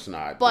course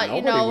not. But,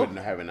 Nobody wouldn't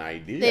have an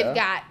idea. They've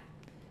got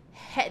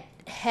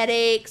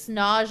headaches,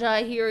 nausea,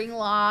 hearing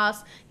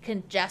loss,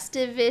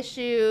 congestive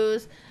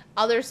issues,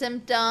 other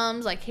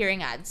symptoms like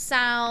hearing odd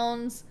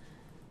sounds.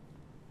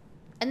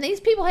 And these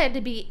people had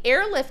to be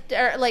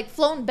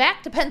flown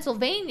back to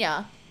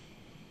Pennsylvania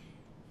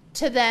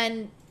to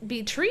then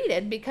be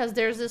treated, because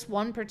there's this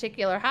one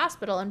particular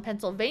hospital in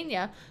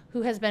Pennsylvania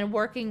who has been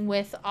working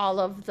with all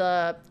of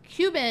the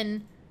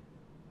Cuban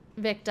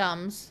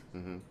victims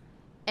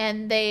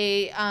and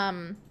they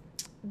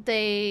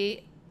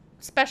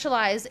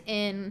specialize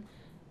in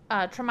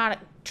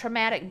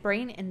traumatic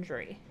brain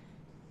injury,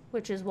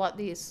 which is what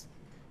these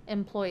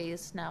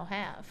employees now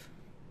have.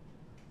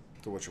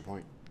 So what's your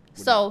point?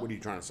 What are you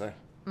trying to say?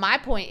 My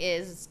point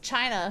is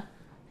China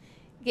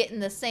getting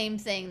the same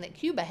thing that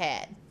Cuba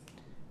had.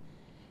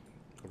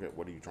 Okay,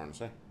 what are you trying to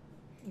say?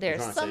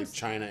 There's You're trying to say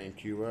China and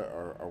Cuba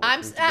are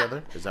working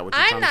together? Is that what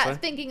you're trying to say? I'm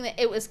not thinking that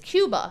it was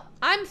Cuba.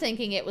 I'm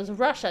thinking it was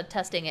Russia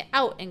testing it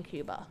out in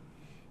Cuba.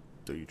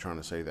 So you're trying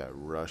to say that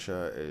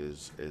Russia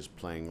is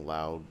playing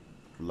loud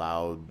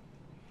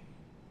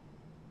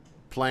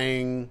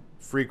playing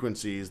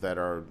frequencies that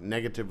are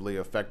negatively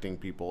affecting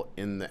people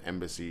in the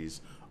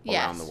embassies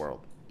around the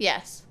world?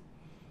 Yes.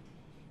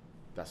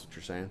 That's what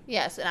you're saying?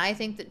 Yes, and I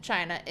think that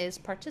China is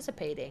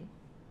participating.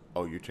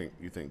 Oh, you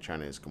think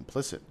China is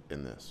complicit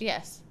in this?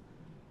 Yes.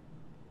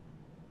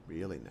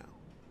 Really now?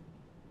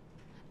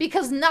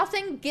 Because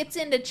nothing gets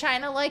into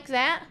China like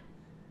that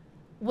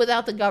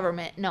without the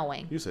government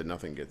knowing. You said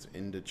nothing gets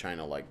into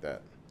China like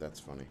that. That's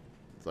funny.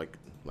 It's like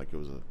it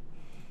was a...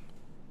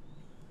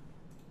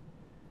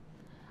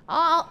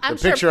 I'm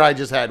the picture I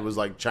just had was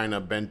like China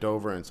bent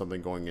over and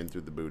something going in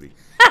through the booty.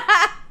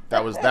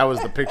 That was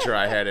the picture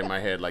I had in my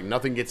head. Like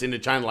nothing gets into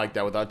China like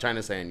that without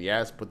China saying,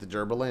 yes, put the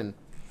gerbil in.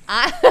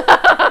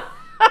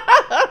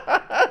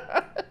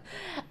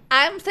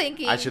 I'm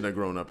thinking... I shouldn't have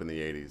grown up in the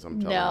 80s. I'm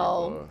telling you.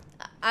 No.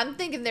 I'm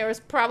thinking there was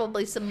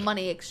probably some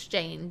money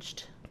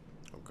exchanged.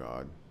 Oh,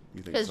 God.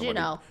 You think 'Cause,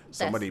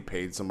 somebody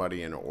paid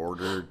somebody in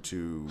order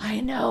to...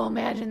 I know.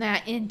 Imagine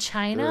that in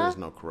China. There is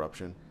no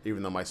corruption.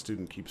 Even though my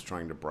student keeps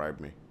trying to bribe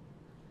me.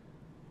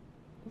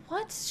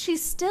 What?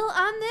 She's still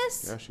on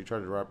this? Yeah, she tried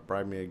to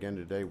bribe me again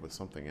today with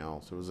something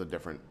else. It was a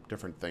different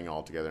thing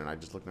altogether. And I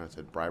just looked at it and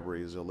said,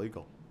 bribery is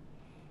illegal.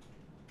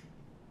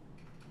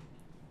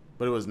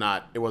 But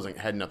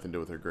had nothing to do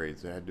with her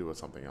grades. It had to do with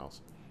something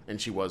else.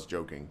 And she was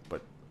joking,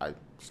 but I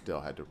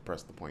still had to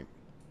press the point.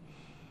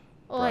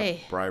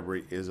 Oi.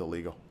 Bribery is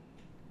illegal.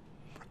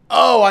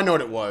 Oh, I know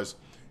what it was.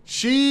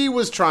 She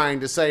was trying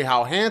to say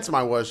how handsome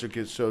I was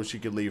so she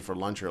could leave for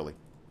lunch early.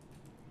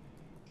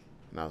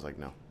 And I was like,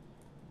 no.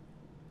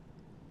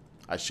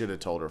 I should have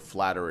told her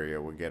flattery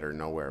would get her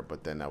nowhere,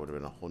 but then that would have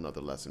been a whole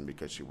nother lesson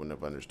because she wouldn't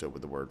have understood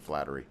with the word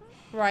flattery.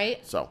 Right.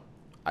 So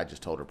I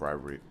just told her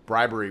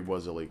bribery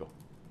was illegal.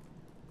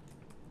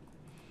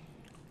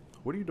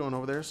 What are you doing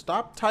over there?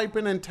 Stop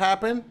typing and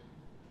tapping.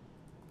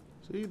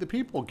 See, the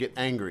people get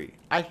angry.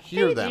 I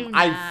hear They them. do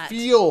I not.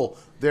 feel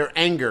their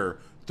anger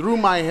through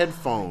my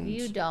headphones.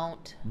 You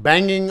don't.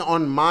 Banging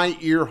on my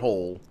ear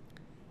hole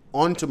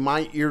onto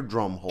my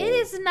eardrum hole. It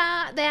is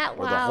not that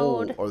or loud. the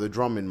hole or the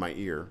drum in my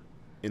ear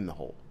in the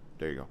hole.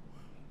 There you go.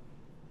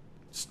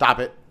 Stop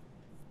it.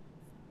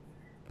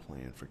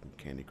 Playing freaking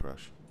Candy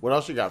Crush. What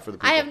else you got for the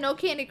people? I have no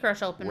Candy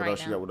Crush open What right else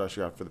now. you got? What else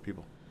you got for the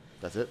people?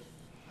 That's it?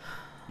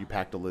 You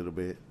packed a little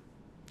bit.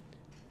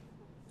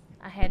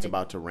 I had It's to.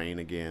 about to rain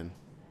again.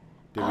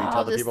 Did we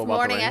tell the this people about the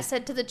morning rain? I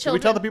said to the Did we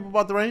children. tell the people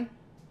about the rain?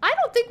 I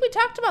don't think we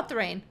talked about the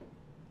rain.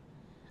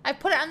 I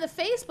put it on the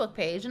Facebook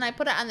page and I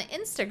put it on the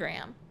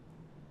Instagram.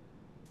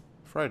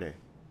 Friday.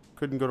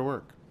 Couldn't go to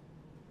work.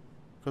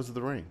 Because of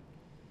the rain.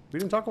 We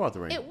didn't talk about the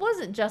rain. It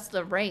wasn't just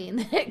the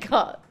rain that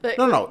got.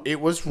 No.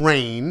 It was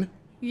rain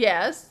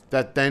Yes.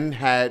 that then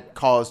had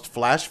caused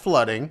flash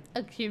flooding.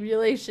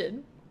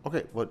 Accumulation.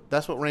 Okay, well,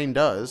 that's what rain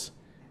does.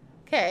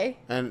 Okay.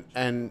 And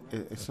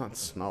it's not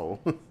snow.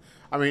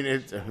 I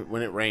mean,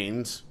 when it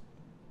rains,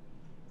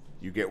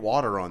 you get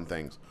water on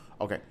things.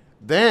 Okay.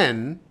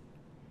 Then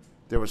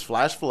there was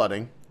flash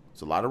flooding.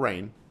 It's a lot of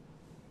rain.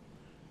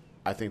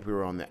 I think we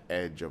were on the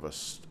edge of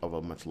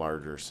a much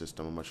larger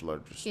system, a much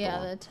larger storm. Yeah,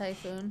 the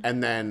typhoon.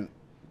 And then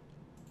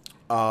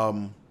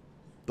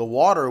the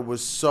water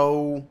was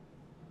so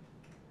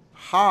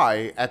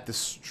high at the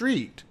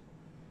street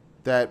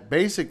that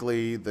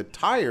basically the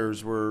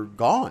tires were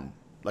gone.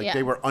 Like Yeah.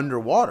 they were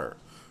underwater,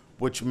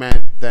 which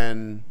meant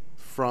then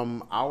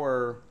from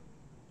our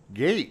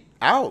gate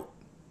out,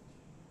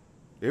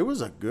 it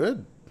was a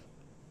good,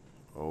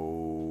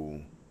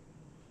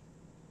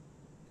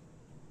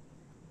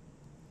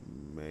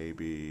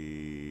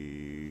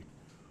 maybe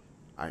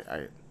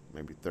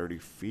maybe 30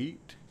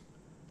 feet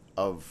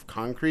of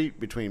concrete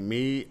between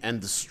me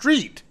and the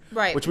street.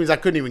 Right. Which means I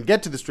couldn't even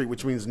get to the street,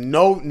 which means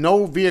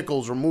no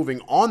vehicles were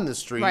moving on the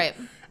street. Right.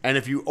 And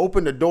if you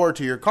opened a door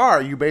to your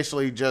car, you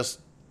basically just,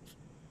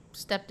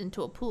 Stepped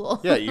into a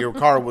pool. yeah, your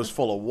car was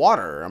full of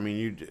water. I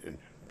mean,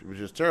 it was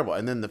just terrible.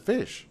 And then the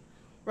fish.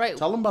 Right.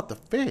 Tell them about the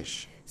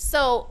fish.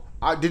 So,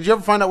 Did you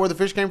ever find out where the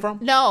fish came from?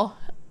 no.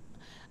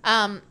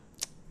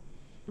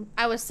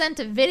 I was sent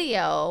a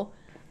video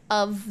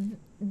of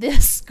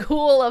this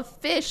school of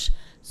fish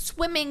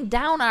swimming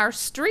down our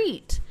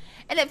street.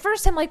 And at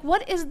first I'm like,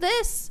 what is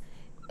this?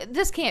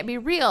 This can't be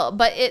real.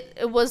 But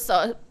it was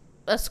a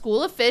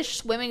school of fish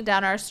swimming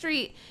down our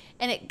street.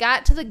 And it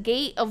got to the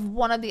gate of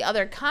one of the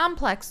other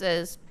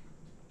complexes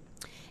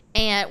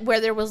and where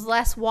there was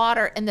less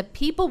water. And the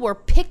people were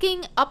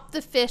picking up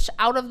the fish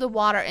out of the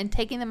water and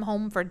taking them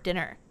home for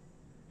dinner.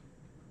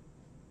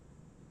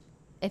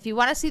 If you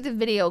want to see the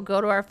video, go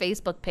to our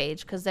Facebook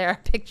page because there are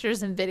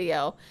pictures and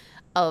video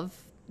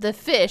of the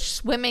fish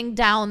swimming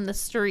down the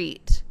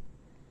street.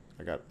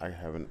 I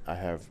have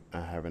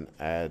an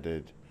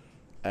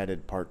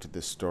added part to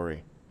this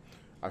story.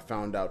 I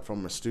found out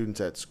from the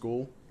students at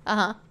school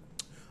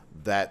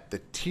that the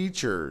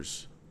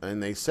teachers,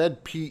 and they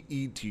said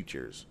PE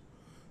teachers,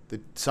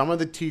 some of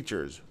the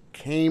teachers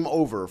came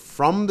over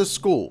from the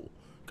school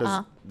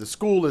because the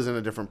school is in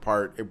a different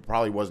part. It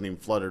probably wasn't even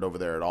flooded over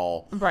there at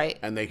all. Right.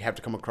 And they have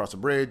to come across a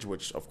bridge,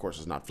 which of course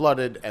is not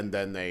flooded, and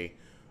then they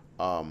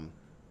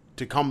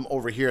to come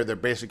over here, they're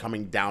basically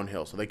coming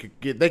downhill, so they could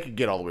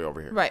get all the way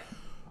over here. Right.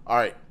 All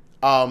right.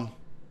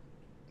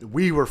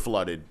 We were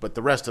flooded, but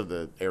the rest of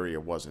the area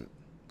wasn't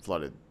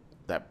flooded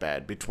that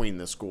bad between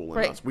the school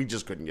and us. We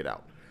just couldn't get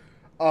out.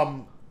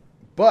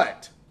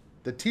 But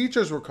the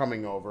teachers were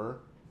coming over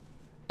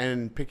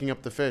and picking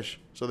up the fish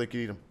so they could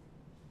eat them.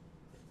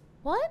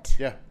 What?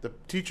 Yeah, the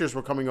teachers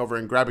were coming over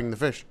and grabbing the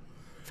fish.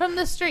 From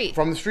the street?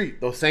 From the street.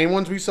 Those same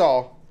ones we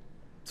saw,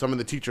 some of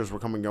the teachers were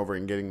coming over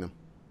and getting them.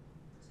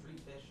 Street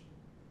fish.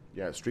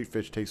 Yeah, street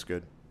fish tastes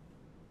good.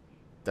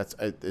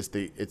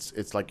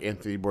 It's like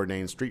Anthony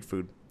Bourdain's street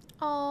food.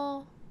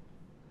 Oh.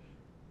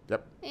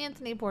 Yep.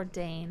 Anthony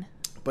Bourdain.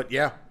 But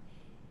yeah,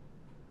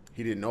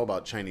 he didn't know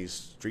about Chinese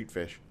street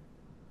fish.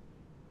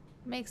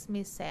 Makes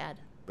me sad.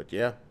 But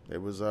yeah,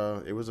 it was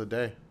a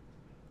day,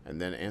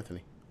 and then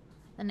Anthony.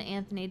 And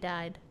Anthony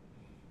died.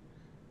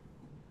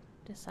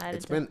 Decided.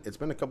 It's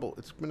been a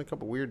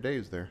couple weird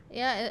days there.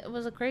 Yeah, it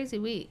was a crazy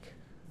week.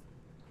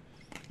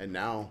 And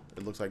now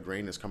it looks like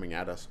rain is coming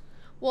at us.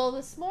 Well,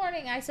 this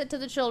morning I said to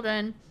the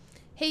children,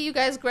 "Hey, you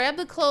guys, grab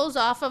the clothes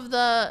off of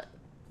the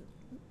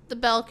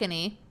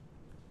balcony,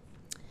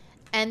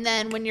 and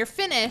then when you're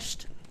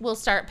finished, we'll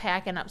start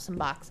packing up some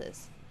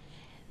boxes."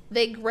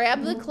 They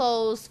grabbed the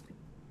clothes,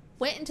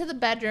 went into the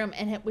bedroom,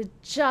 and it was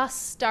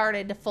just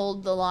started to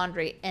fold the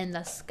laundry, and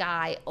the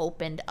sky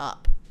opened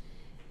up.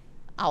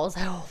 I was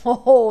like,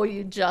 "Oh,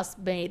 you just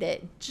made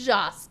it.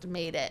 Just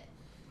made it."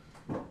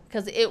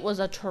 Because it was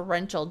a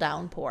torrential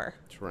downpour.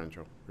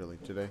 Torrential, really,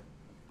 today?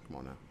 Come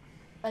on now.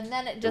 And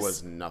then It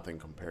was nothing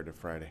compared to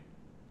Friday.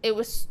 It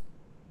was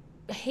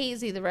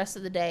hazy the rest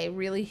of the day.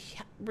 Really,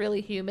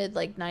 really humid,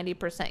 like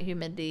 90%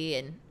 humidity.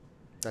 And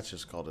That's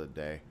just called a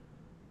day.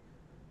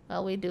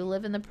 well, we do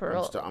live in the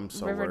Pearl I'm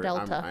so River worried.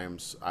 Delta.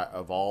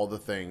 Of all the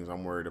things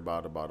I'm worried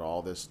about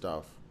all this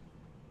stuff,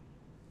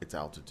 it's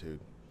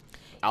altitude.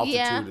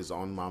 Altitude is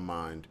on my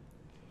mind.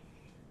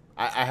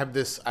 I have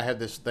this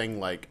thing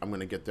like I'm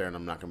gonna get there and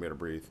I'm not gonna be able to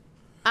breathe.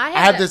 I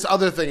have this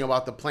other thing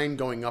about the plane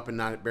going up and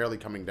not barely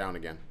coming down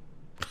again.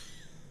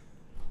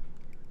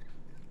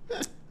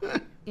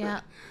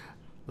 Yeah.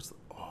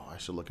 I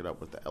should look it up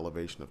what the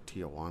elevation of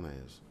Tijuana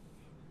is.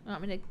 You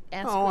want me to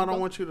ask No, Google? I don't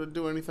want you to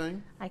do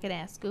anything. I can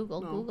ask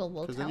Google. No, Google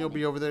will tell because then you'll me.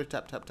 be over there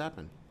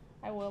tapping.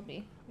 I will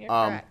be. You're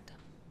Um, correct.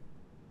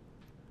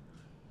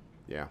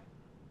 Yeah.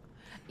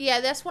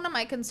 Yeah, that's one of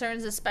my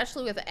concerns,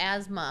 especially with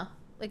asthma.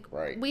 Like,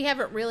 Right. we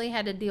haven't really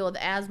had to deal with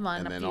asthma in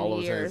And a then few all of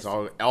a sudden, years.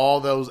 it's all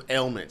those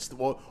ailments.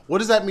 Well, what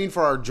does that mean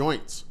for our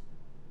joints?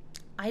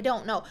 I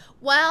don't know.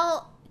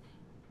 Well,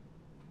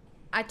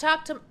 I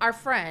talked to our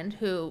friend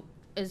who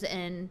is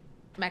in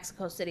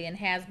Mexico City and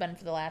has been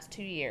for the last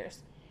 2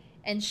 years.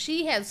 And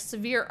she has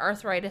severe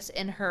arthritis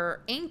in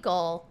her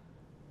ankle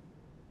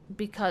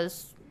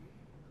because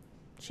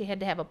she had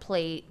to have a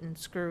plate and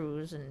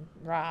screws and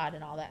rod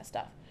and all that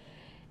stuff.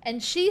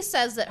 And she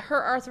says that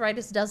her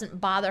arthritis doesn't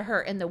bother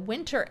her in the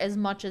winter as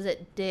much as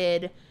it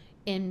did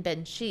in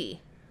Benchi.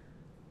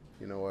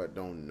 You know what?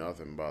 Don't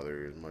nothing bother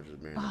you as much as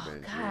being Oh, a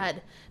bench.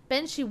 God.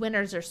 Benchi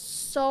winters are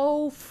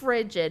so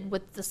frigid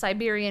with the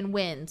Siberian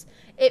winds.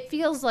 It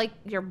feels like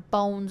your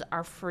bones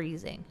are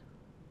freezing.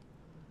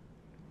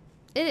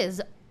 It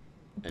is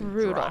And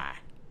brutal. dry.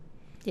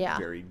 Yeah.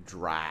 Very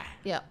dry.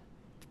 Yep.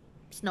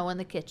 Snow in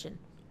the kitchen.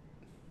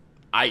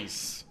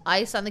 Ice.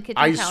 Ice on the kitchen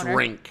Ice counter.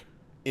 rink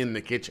in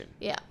the kitchen.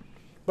 Yeah.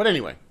 But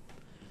anyway,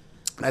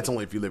 that's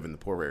only if you live in the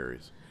poor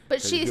areas. But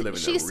 'Cause she if you live in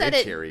she the said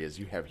rich it areas,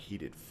 you have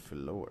heated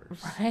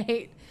floors.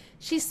 right.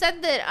 She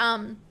said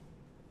that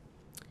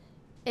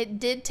it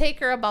did take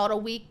her about a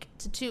week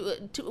to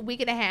a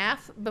week and a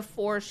half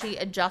before she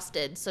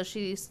adjusted. So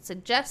she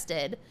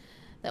suggested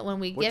that when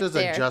we What get does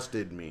there,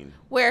 adjusted mean?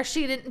 where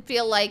she didn't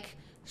feel like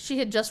she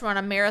had just run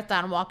a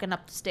marathon walking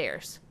up the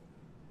stairs.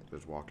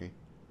 Just walking.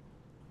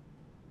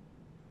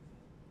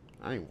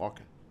 I ain't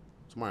walking.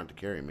 Somebody have to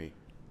carry me.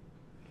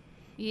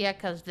 Yeah,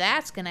 'cause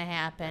that's gonna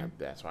happen.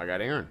 That's why I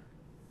got Aaron.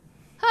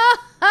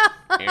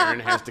 Aaron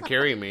has to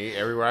carry me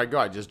everywhere I go.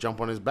 I just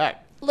jump on his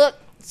back. Look,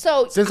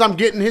 so Since I'm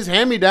getting his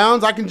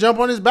hand-me-downs, I can jump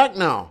on his back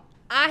now.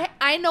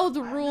 I know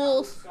the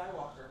rules.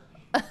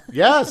 Skywalker.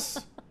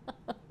 Yes.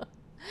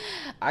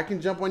 I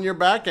can jump on your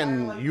back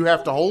and you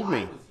have to hold me.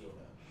 I was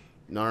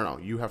Yoda. No.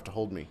 You have to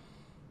hold me.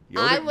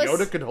 I was-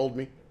 Yoda could hold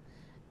me.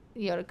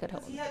 Yoda could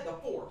hold. He had the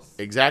Force.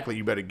 Exactly.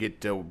 You better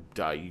get to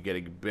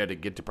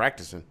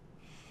practicing.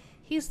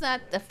 He's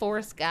not the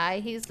Force guy.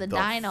 He's the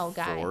Dino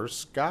guy.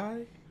 Force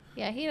guy?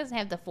 Yeah, he doesn't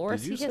have the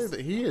Force. Did you he say has,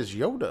 that he is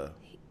Yoda?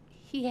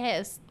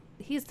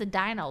 He's the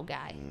dino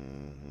guy.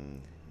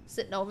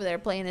 Sitting over there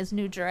playing his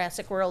new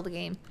Jurassic World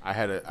game. I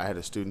had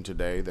a student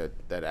today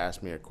that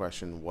asked me a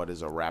question. What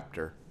is a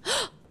raptor?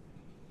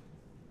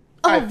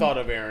 I thought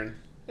of Aaron.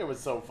 It was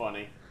so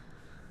funny.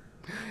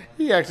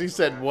 He actually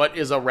said, "What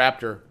is a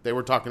raptor?" They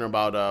were talking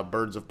about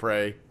birds of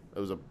prey. It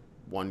was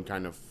one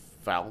kind of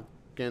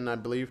falcon, I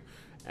believe,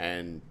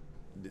 and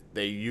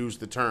they used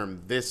the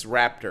term "this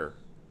raptor"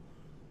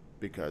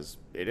 because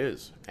it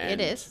is.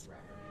 And It is.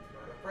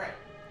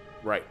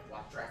 Right.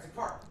 Watch Jurassic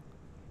Park.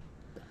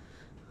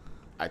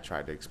 I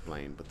tried to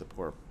explain, but the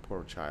poor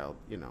child,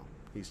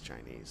 he's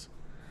Chinese,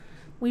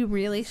 We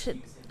really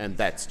should. and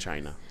that's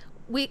China.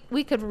 We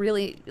could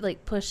really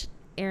push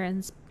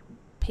Aaron's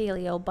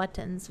paleo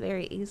buttons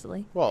very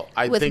easily. Well,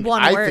 With think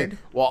one word.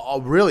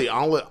 really,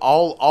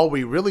 all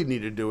we really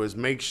need to do is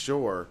make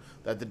sure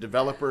that the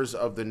developers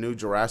of the new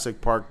Jurassic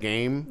Park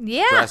game,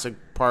 Yeah. Jurassic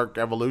Park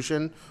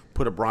Evolution,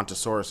 put a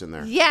Brontosaurus in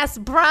there. Yes,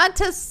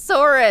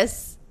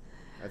 Brontosaurus.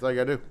 That's all you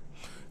gotta do.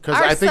 Because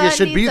Our I think it son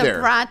should be needs a there.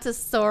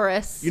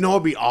 Brontosaurus.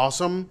 It'd be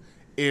awesome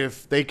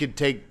if they could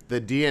take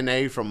the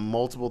DNA from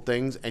multiple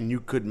things and you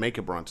could make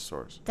a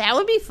Brontosaurus. That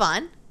would be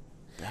fun.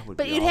 That would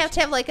But be you'd awesome. have to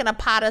have an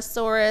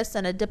Apatosaurus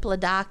and a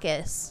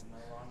Diplodocus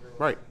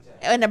Right.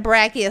 and a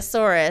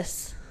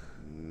Brachiosaurus.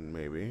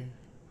 Maybe.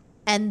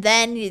 And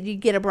then you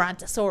get a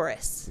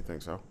Brontosaurus. You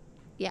think so?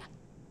 Yeah,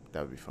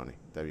 That would be funny.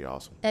 That'd be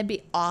awesome. that'd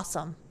be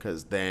awesome.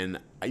 Because then,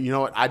 you know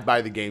what? I'd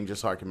buy the game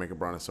just so I can make a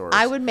Brontosaurus.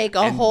 I would make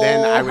a And whole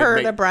then I would herd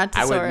make- of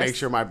Brontosaurus. I would make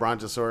sure my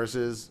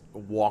Brontosauruses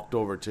walked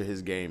over to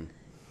his game.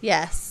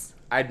 Yes.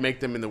 I'd make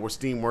them in the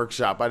Steam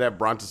Workshop. I'd have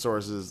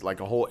Brontosauruses, like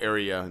a whole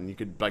area, and you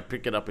could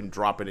pick it up and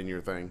drop it in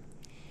your thing.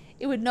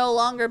 It would no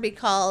longer be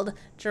called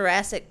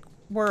Jurassic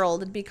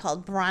World. It'd be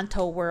called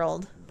Bronto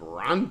World.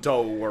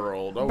 Bronto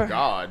World. Oh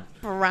God.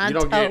 Bronto You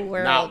don't get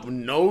World.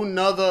 no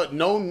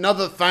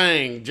another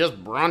thing.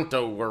 Just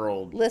Bronto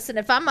World. Listen,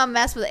 if I'm gonna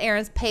mess with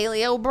Aaron's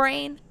paleo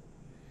brain,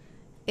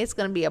 it's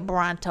gonna be a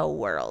Bronto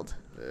World.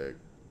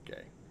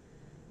 Okay.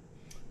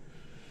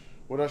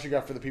 What else you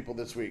got for the people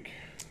this week?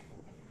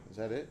 Is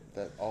that it?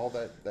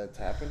 That's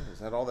happened? Is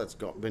that all that's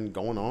been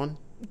going on?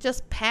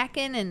 Just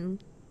packing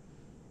and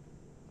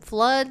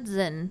floods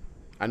and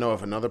I know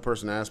if another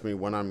person asks me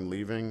when I'm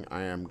leaving,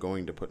 I am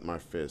going to put my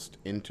fist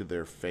into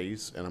their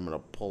face and I'm going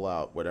to pull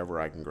out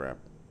whatever I can grab.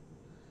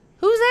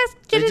 who's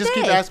asked you They just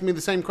keep today? asking me the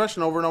same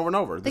question over and over and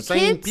over. The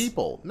same kids?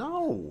 people.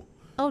 No.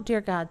 Oh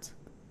dear gods.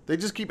 They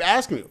just keep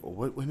asking me,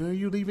 when are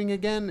you leaving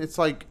again? It's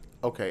like,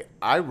 okay,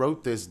 I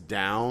wrote this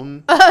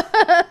down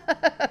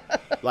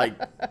like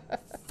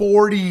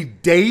 40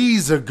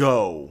 days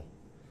ago.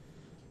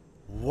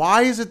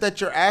 Why is it that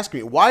you're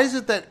asking me? Why is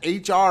it that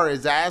HR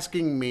is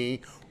asking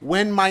me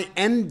when my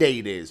end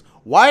date is?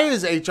 Why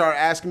is HR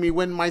asking me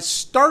when my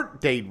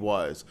start date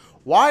was?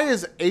 Why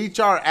is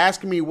HR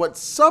asking me what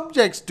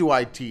subjects do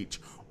I teach?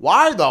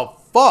 Why the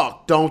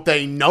fuck don't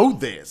they know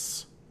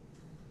this?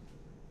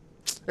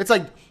 It's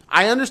like,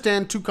 I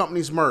understand two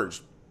companies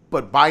merged,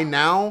 but by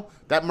now,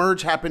 that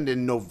merge happened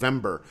in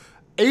November.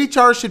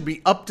 HR should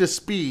be up to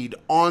speed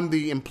on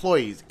the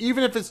employees,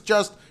 even if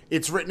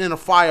it's written in a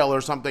file or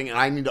something and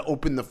I need to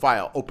open the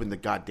file. Open the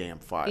goddamn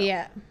file.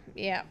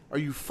 Yeah. Are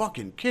you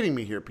fucking kidding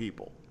me here,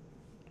 people?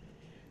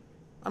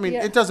 I mean,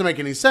 Yeah. it doesn't make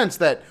any sense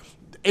that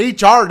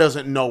HR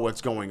doesn't know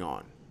what's going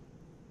on.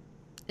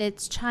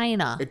 It's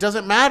China. It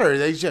doesn't matter.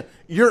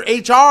 You're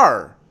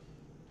HR.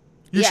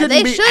 You Yeah, shouldn't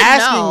they be should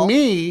asking know.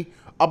 me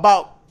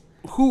about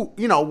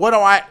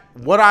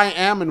what I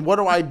am and what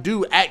do I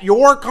do at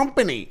your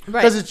company, because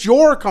Right. it's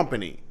your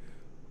company.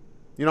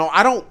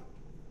 I don't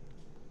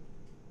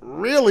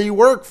really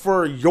work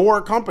for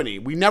your company.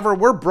 We never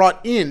were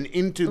brought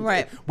into.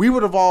 Right. We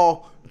would have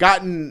all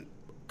gotten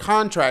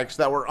contracts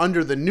that were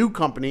under the new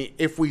company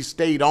if we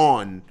stayed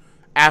on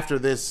after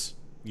this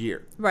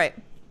year. Right.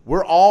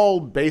 We're all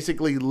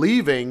basically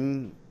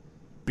leaving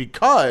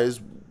because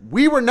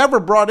we were never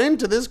brought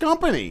into this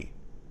company.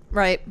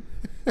 Right.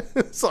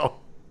 So,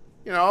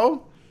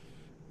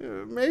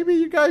 maybe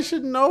you guys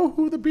should know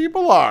who the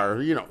people are.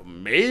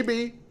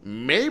 Maybe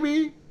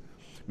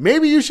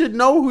you should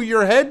know who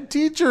your head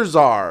teachers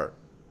are.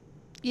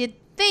 You'd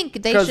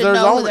think they should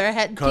know who their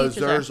head Because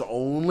teachers there's are.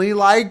 only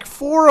like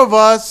 4 of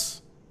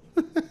us.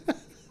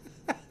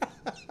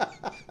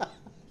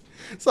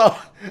 So,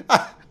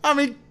 I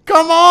mean,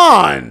 come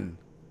on.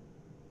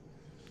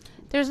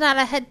 There's not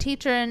a head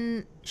teacher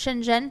in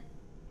Shenzhen.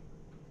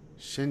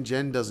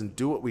 Shenzhen doesn't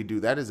do what we do.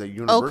 That is a 'cause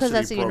university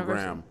that's a program.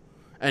 university.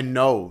 And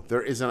no,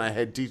 there isn't a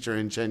head teacher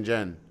in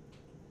Shenzhen.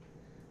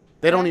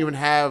 They don't even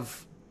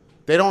have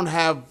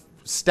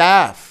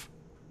staff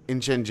in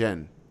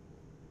Shenzhen.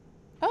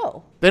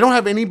 Oh. They don't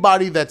have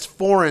anybody that's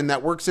foreign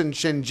that works in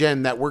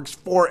Shenzhen that works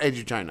for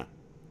EduChina.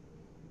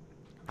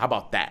 How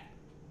about that?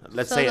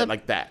 Let's So say the- it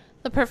like that.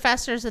 The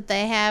professors that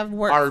they have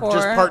work Are for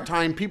just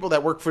part-time people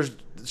that work for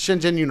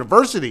Shenzhen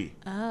University.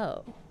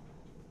 Oh.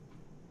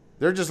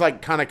 They're just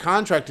like kind of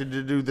contracted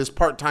to do this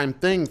part-time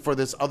thing for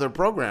this other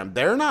program.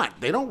 They're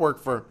not. They don't work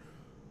for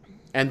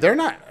And they're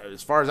not,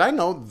 as far as I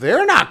know,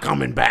 they're not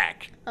coming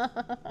back.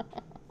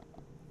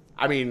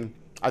 I mean,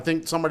 I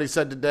think somebody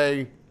said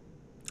today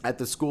at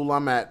the school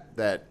I'm at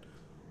that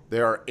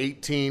there are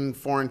 18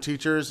 foreign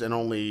teachers and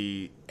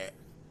only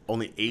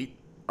 8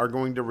 are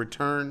going to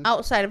return.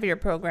 Outside of your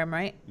program,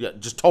 right? Yeah,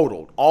 just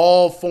totaled.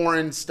 All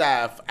foreign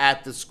staff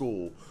at the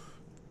school.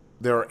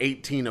 There are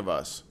 18 of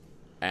us,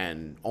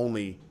 and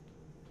only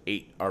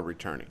 8 are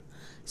returning.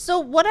 So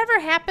whatever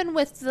happened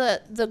with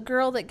the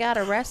girl that got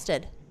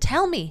arrested?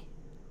 Tell me.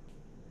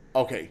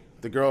 Okay,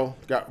 the girl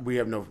we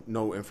have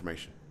no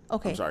information.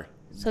 Okay. I'm sorry.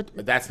 So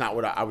That's not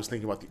what I was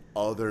thinking about. The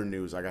other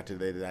news I got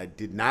today that I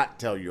did not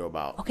tell you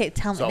about. okay,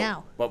 tell me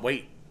now. But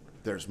wait,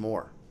 there's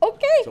more.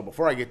 Okay. So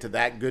before I get to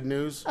that good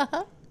news,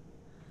 Uh-huh.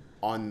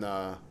 on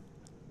the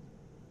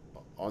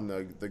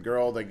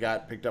girl that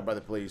got picked up by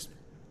the police,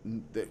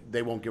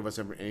 they won't give us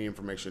any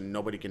information.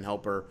 Nobody can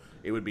help her.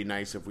 It would be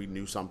nice if we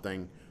knew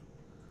something.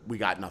 We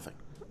got nothing.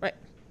 Right.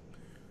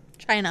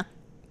 China.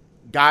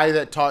 Guy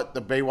that taught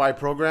the Baywai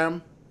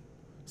program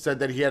said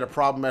that he had a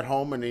problem at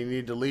home and he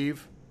needed to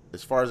leave.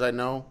 As far as I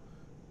know,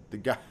 the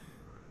guy,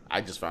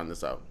 I just found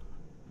this out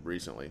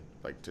recently,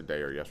 like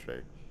today or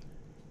yesterday.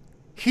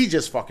 He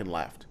just fucking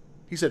left.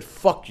 He said,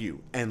 "Fuck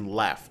you," and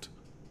left.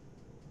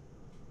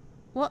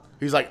 What?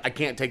 He's like, "I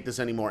can't take this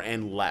anymore,"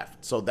 and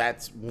left. So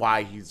that's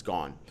why he's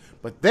gone.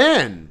 But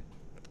then,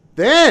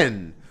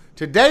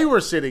 today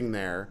we're sitting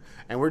there,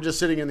 and we're just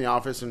sitting in the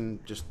office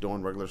and just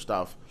doing regular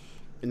stuff,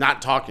 and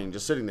not talking,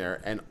 just sitting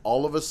there, and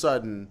all of a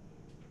sudden,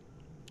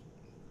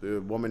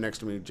 the woman next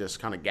to me just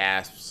kind of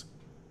gasps,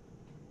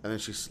 and then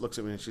she looks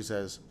at me and she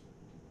says,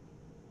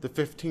 "The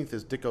 15th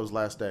is Dicko's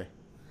last day."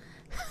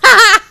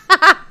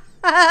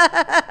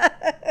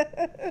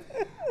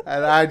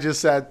 And I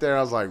just sat there.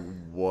 I was like,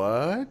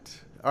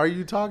 "What are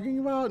you talking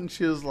about?" And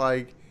she was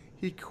like,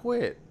 "He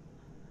quit."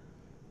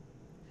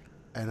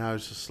 And I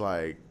was just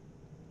like,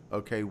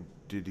 "Okay,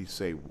 did he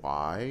say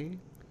why?"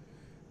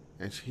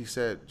 And she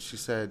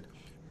said,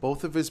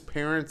 "Both of his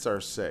parents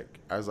are sick."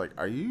 I was like,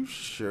 "Are you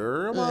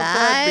sure about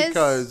that?" Lies.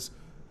 Because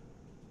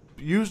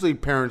usually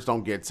parents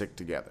don't get sick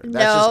together. That's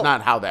No. just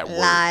not how that works.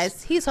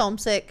 Lies. He's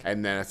homesick.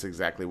 And then that's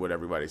exactly what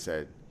everybody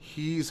said.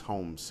 He's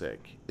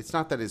homesick. It's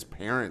not that his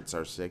parents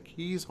are sick.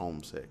 He's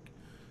homesick.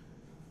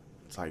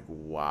 It's like,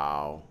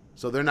 wow.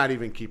 So they're not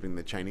even keeping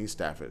the Chinese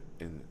staff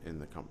in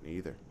the company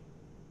either.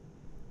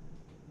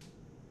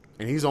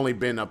 And he's only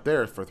been up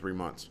there for 3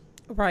 months.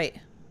 Right.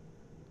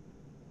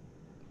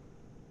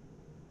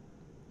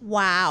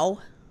 Wow.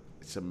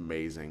 It's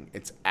amazing.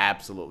 It's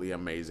absolutely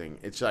amazing.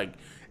 It's like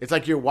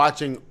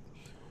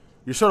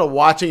you're sort of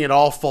watching it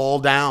all fall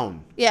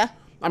down. Yeah.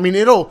 I mean,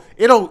 it'll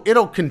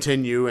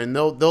continue, and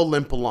they'll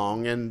limp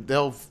along, and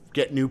they'll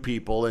get new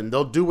people, and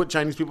they'll do what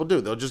Chinese people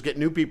do. They'll just get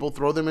new people,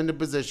 throw them into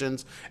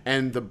positions,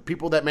 and the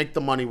people that make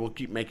the money will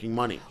keep making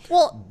money.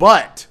 Well,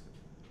 But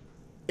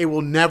it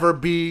will never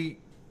be.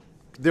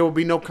 There will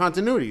be no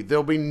continuity.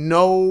 There'll be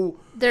no.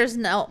 there's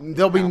no.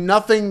 There'll be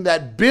nothing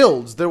that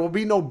builds. There will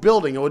be no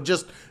building. It will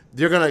just.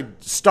 You're going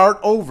to start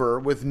over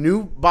with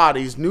new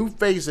bodies, new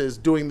faces,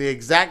 doing the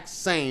exact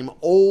same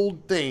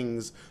old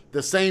things,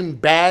 the same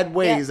bad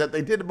ways that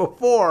they did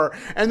before,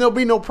 and there'll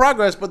be no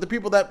progress. But the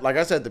people that, like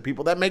I said, the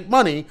people that make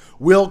money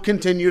will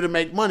continue to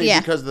make money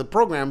because the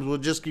programs will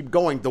just keep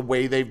going the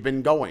way they've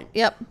been going.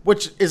 Yep.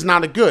 Which is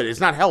not a good. It's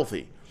not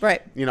healthy.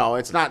 Right. You know,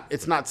 it's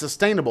not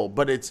sustainable,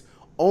 but it's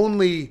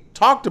only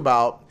talked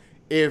about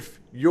if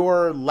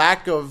your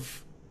lack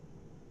of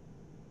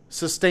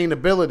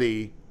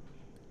sustainability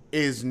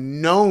is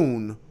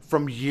known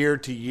from year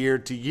to year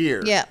to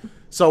year. Yeah.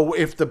 So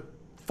if the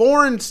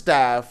foreign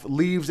staff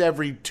leaves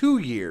every 2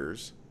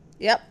 years,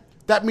 Yep.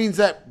 that means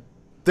that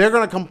they're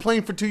going to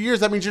complain for 2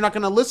 years. That means you're not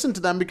going to listen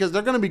to them because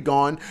they're going to be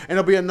gone, and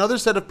there'll be another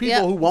set of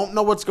people who won't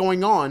know what's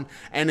going on,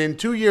 and in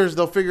 2 years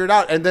they'll figure it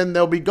out, and then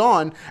they'll be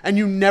gone, and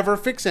you never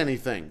fix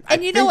anything.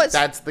 And you know what's-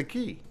 that's the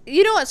key.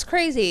 You know what's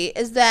crazy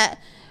is that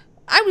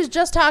I was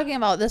just talking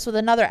about this with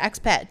another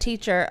expat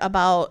teacher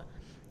about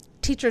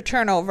teacher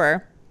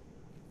turnover.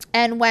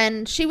 And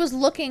when she was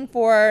looking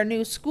for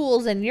new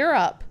schools in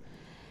Europe,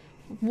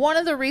 one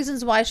of the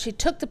reasons why she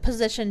took the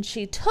position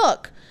she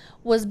took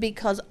was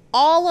because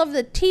all of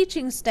the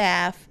teaching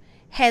staff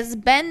has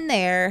been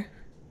there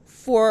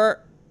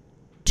for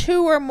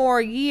 2 or more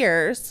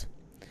years,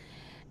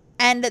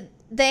 and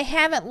they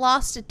haven't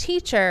lost a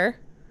teacher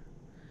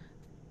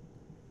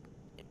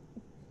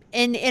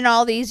in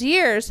all these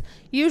years.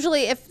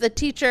 Usually if the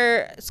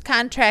teacher's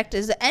contract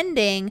is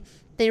ending,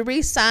 they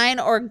re-sign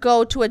or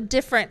go to a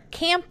different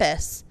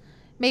campus,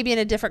 maybe in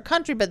a different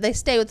country, but they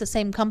stay with the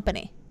same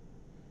company.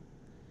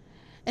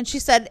 And she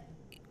said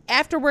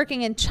after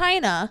working in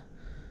China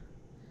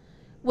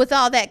with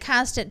all that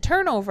constant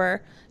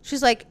turnover,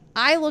 she's like,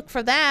 I look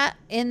for that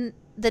in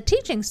the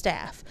teaching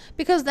staff,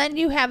 because then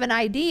you have an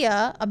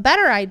idea, a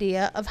better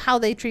idea of how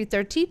they treat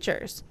their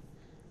teachers.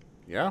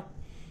 Yeah.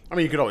 I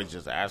mean, you could always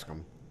just ask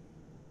them.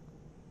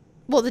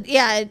 Well, that's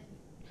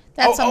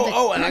something.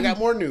 Oh, and I got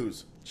more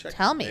news. Check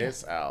Tell me.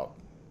 this out.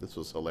 This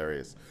was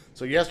hilarious.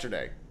 So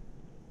yesterday,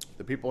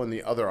 the people in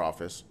the other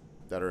office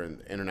that are in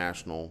the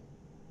international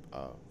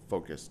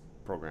focused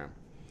program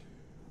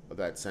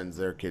that sends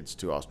their kids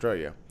to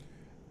Australia.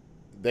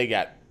 They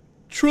got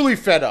truly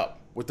fed up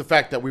with the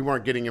fact that we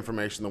weren't getting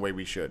information the way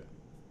we should.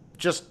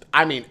 Just,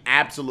 I mean,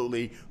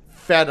 absolutely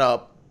fed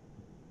up,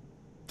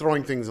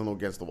 throwing things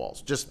against the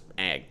walls. Just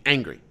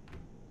angry.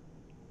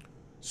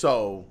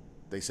 So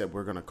they said,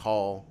 we're going to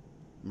call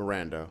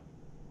Miranda,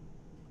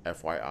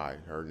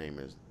 FYI, her name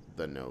is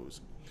The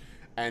Nose,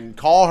 and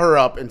call her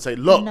up and say,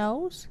 look.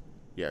 Nose?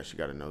 Yeah, she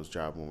got a nose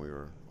job when we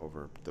were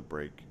over the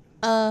break.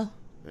 Uh.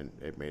 And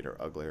it made her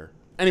uglier.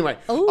 Anyway,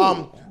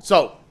 Ooh.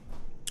 So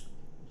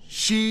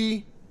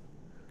they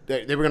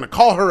were going to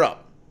call her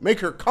up, make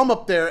her come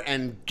up there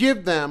and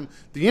give them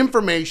the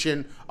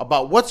information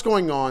about what's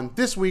going on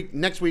this week,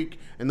 next week,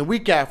 and the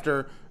week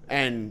after,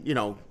 and, you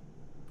know,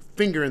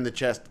 finger in the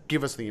chest,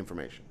 give us the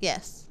information.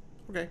 Yes.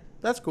 Okay,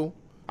 that's cool.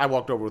 I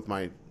walked over with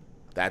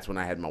that's when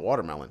I had my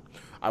watermelon.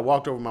 I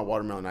walked over with my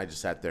watermelon, I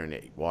just sat there and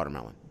ate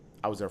watermelon.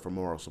 I was there for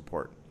moral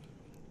support.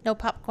 No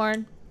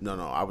popcorn? No,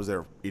 I was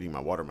there eating my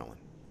watermelon.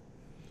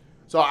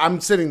 So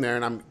I'm sitting there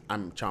and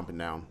I'm chomping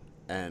down,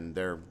 and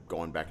they're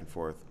going back and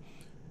forth.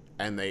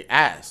 And they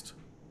asked,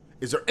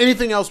 is there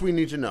anything else we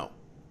need to know?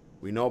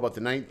 We know about the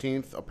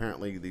 19th.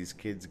 Apparently these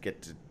kids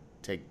get to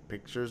take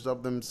pictures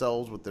of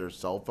themselves with their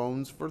cell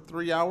phones for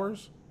 3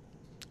 hours.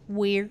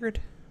 Weird.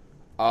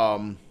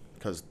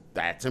 Because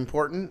that's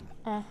important.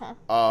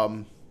 Uh-huh.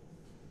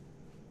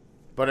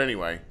 But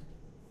anyway,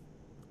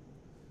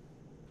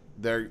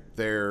 they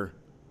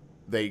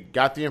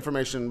got the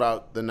information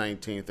about the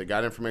 19th. They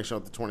got information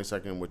about the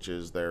 22nd, which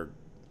is their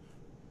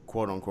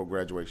quote-unquote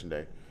graduation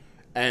day.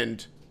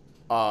 And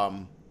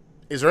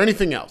is there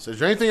anything else? Is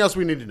there anything else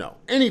we need to know?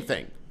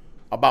 Anything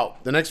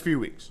about the next few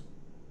weeks?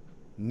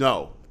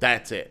 No,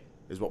 that's it,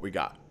 is what we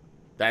got.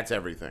 That's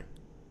everything.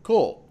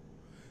 Cool.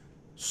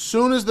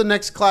 Soon as the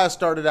next class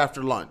started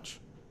after lunch,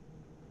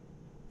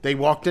 they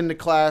walked into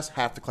class,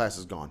 half the class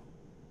is gone.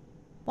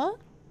 What?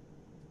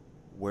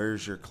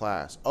 Where's your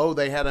class? Oh,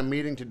 they had a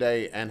meeting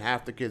today and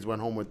half the kids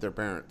went home with their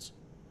parents.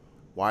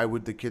 Why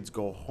would the kids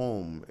go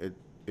home?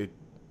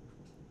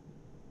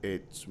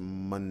 It's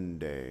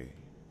Monday.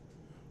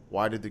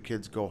 Why did the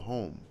kids go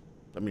home?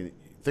 I mean,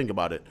 think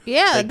about it.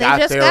 Yeah, they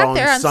just got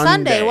there on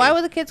Sunday. Why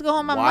would the kids go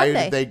home on Monday?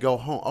 Why did they go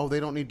home? Oh, they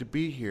don't need to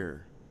be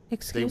here.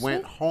 Excuse me? They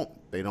went me? home.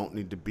 They don't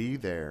need to be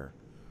there.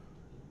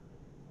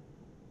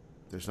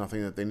 There's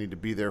nothing that they need to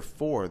be there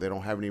for. They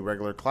don't have any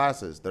regular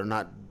classes.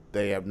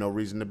 They have no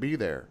reason to be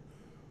there.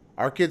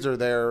 Our kids are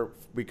there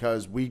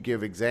because we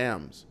give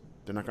exams.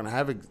 They're not going to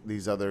have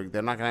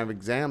they're not going to have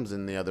exams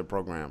in the other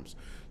programs.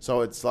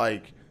 So it's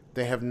like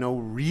they have no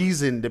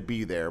reason to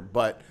be there,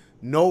 but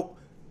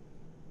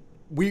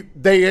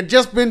they had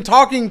just been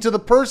talking to the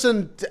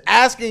person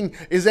asking,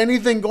 is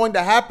anything going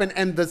to happen?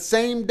 And the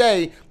same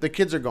day, the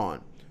kids are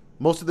gone.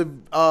 Most of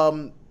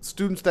the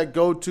students that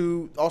go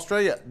to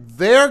Australia,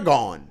 they're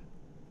gone.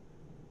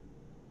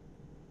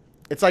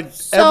 It's like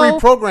every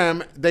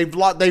program,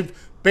 they've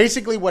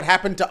basically what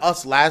happened to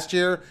us last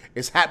year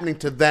is happening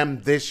to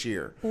them this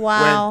year.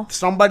 Wow. When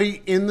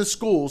somebody in the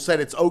school said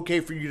it's okay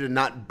for you to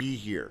not be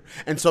here.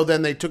 And so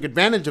then they took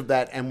advantage of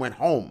that and went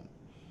home.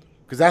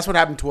 Because that's what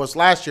happened to us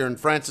last year. And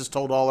Francis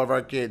told all of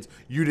our kids,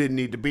 you didn't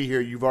need to be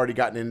here. You've already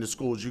gotten into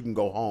schools. You can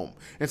go home.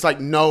 And it's like,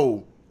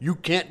 no, you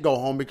can't go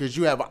home because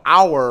you have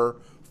our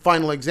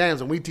final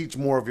exams and we teach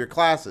more of your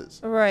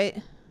classes.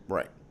 Right.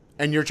 Right.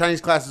 And your Chinese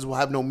classes will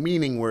have no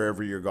meaning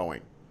wherever you're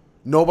going.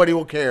 Nobody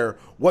will care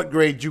what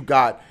grade you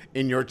got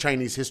in your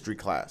Chinese history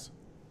class.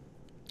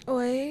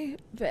 Oy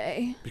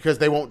vey. Because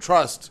they won't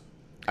trust.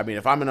 I mean,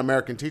 if I'm an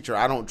American teacher,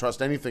 I don't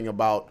trust anything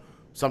about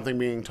something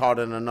being taught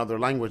in another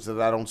language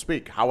that I don't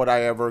speak. How would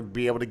I ever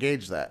be able to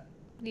gauge that?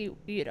 You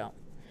don't.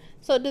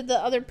 So did the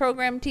other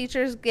program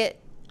teachers get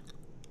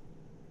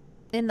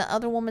in the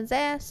other woman's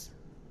ass?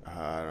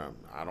 I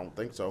don't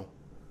think so.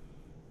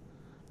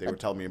 They were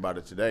telling me about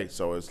it today.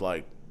 So it's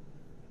like,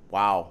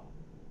 wow,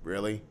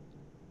 really?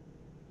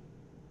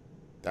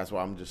 That's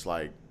why I'm just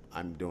like,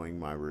 I'm doing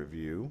my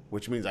review,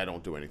 which means I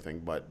don't do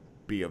anything but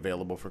be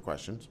available for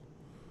questions.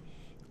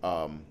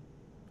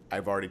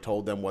 I've already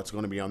told them what's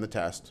going to be on the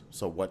test,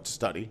 so what to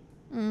study.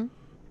 Mm.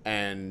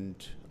 And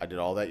I did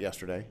all that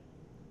yesterday.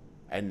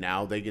 And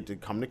now they get to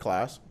come to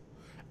class,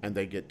 and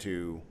they get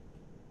to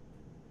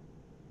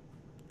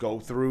go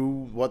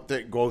through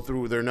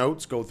their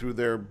notes, go through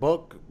their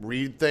book,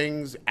 read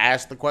things,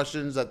 ask the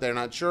questions that they're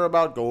not sure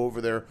about, go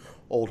over their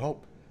old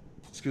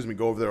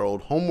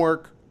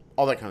homework,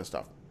 all that kind of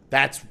stuff.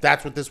 That's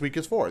what this week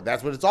is for.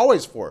 That's what it's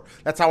always for.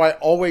 That's how I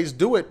always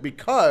do it,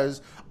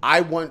 because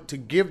I want to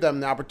give them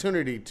the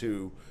opportunity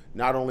to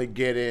not only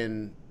get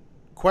in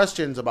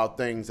questions about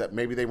things that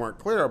maybe they weren't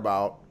clear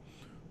about,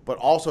 but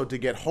also to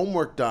get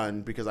homework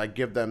done, because I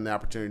give them the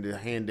opportunity to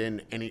hand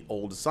in any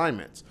old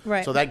assignments.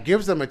 Right. So that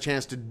gives them a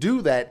chance to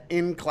do that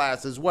in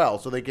class as well.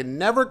 So they can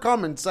never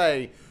come and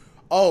say,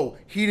 oh,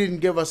 he didn't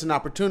give us an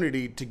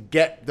opportunity to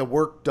get the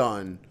work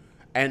done.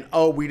 And,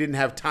 oh, we didn't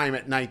have time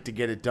at night to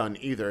get it done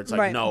either. It's like,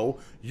 right. No,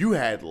 you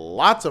had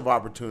lots of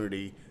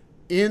opportunity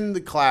in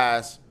the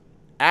class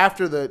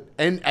after the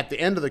end, at the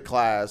end of the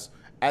class,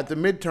 at the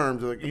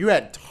midterms, like, you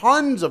had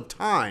tons of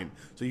time.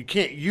 So you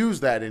can't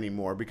use that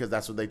anymore because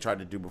that's what they tried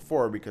to do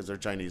before because they're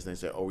Chinese and they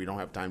say, oh, we don't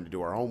have time to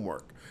do our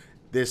homework.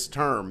 This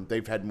term,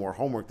 they've had more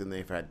homework than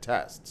they've had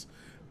tests.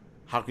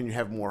 How can you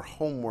have more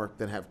homework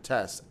than have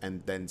tests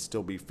and then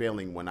still be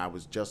failing when I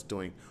was just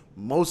doing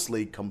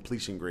mostly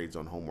completion grades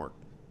on homework?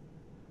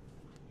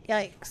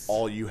 Yikes.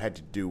 All you had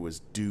to do was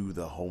do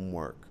the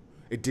homework.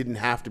 It didn't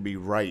have to be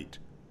right.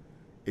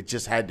 It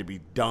just had to be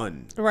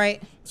done.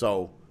 Right.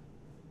 So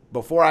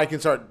before I can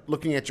start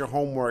looking at your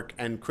homework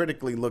and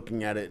critically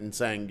looking at it and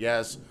saying,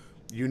 yes,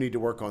 you need to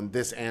work on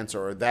this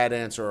answer or that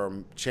answer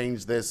or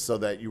change this so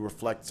that you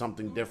reflect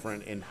something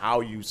different in how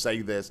you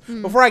say this.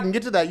 Before I can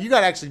get to that, you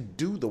got to actually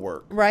do the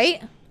work.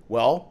 Right.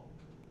 Well,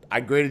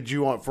 I graded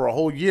you on for a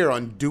whole year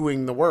on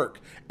doing the work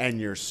and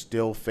you're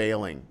still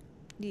failing.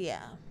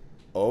 Yeah.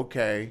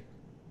 Okay.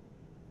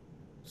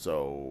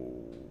 So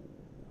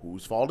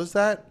whose fault is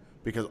that?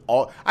 Because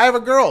I have a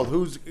girl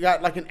who's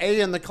got like an A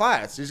in the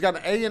class. She's got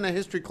an A in a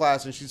history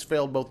class and she's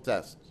failed both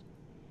tests.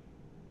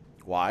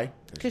 Why?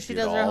 Because she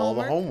did does her all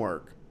homework? the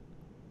homework.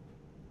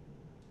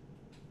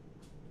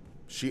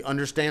 She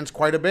understands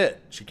quite a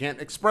bit. She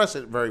can't express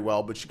it very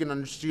well, but she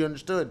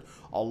understood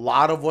a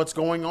lot of what's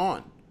going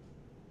on.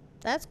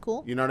 That's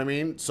cool. You know what I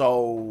mean?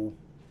 So,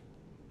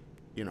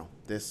 you know,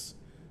 this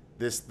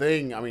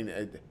thing, I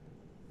mean,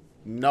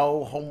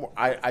 no homework.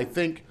 I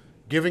think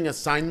giving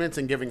assignments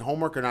and giving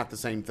homework are not the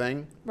same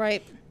thing.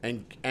 Right.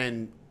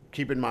 And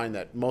keep in mind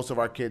that most of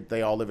our kids,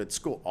 they all live at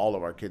school. All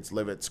of our kids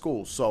live at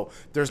school. So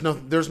there's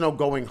no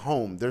going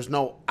home. There's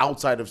no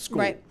outside of school.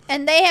 Right.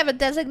 And they have a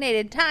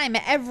designated time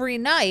every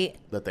night.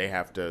 That they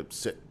have to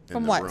sit in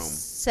From the what, room.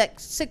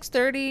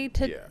 6:30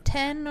 to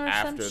 10 or some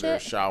After shit? their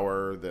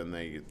shower, then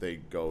they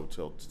go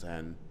till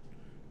 10.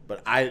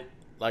 But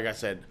like I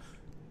said,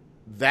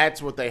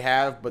 that's what they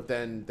have. But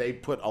then they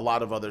put a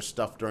lot of other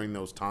stuff during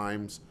those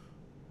times.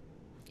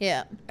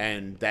 Yeah.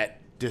 And that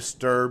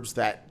disturbs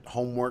that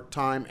homework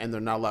time, and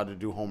they're not allowed to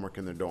do homework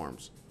in their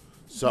dorms.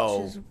 So,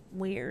 Which is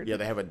weird. yeah,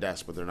 they have a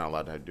desk, but they're not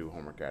allowed to do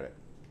homework at it.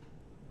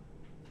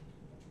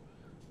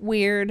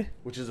 Weird.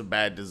 Which is a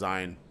bad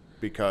design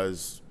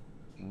because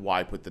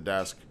why put the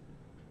desk?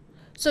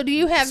 So do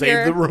you have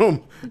Save the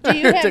room. Do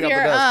you have Take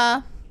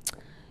out the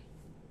desk.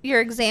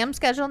 your exam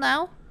schedule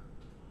now?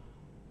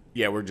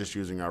 Yeah, we're just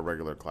using our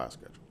regular class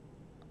schedule.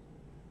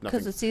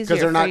 'Cause it's easier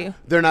Because for you.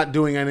 they're not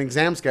doing an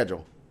exam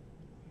schedule.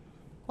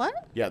 What?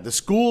 Yeah, the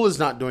school is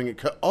not doing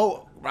it.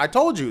 Oh, I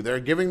told you they're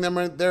giving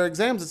them their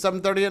exams at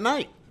 7:30 at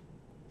night.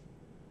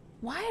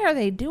 Why are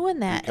they doing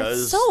that?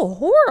 Because, it's so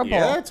horrible.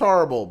 Yeah, it's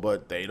horrible,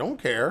 but they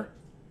don't care.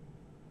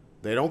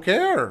 They don't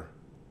care.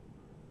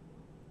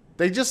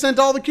 They just sent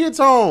all the kids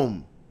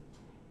home.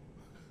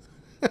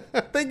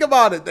 Think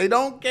about it. They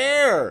don't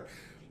care.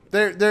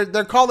 They're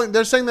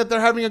saying that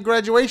they're having a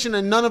graduation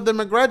and none of them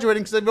are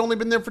graduating because they've only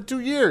been there for 2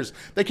 years.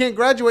 They can't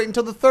graduate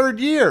until the 3rd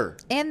year.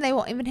 And they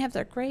won't even have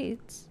their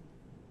grades.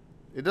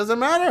 It doesn't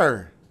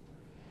matter.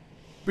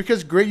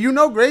 Because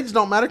grades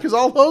don't matter because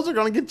all those are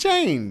going to get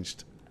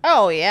changed.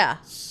 Oh, yeah.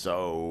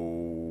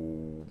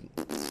 So,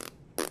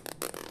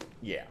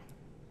 yeah.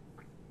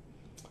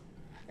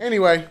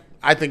 Anyway,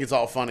 I think it's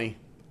all funny.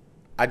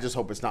 I just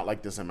hope it's not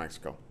like this in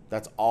Mexico.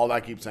 That's all I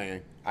keep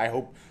saying. I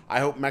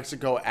hope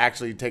Mexico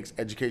actually takes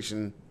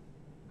education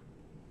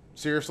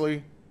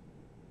seriously.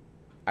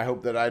 I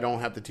hope that I don't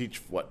have to teach,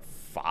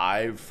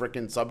 5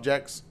 freaking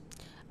subjects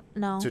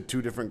No. to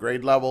 2 different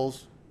grade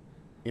levels.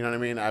 You know what I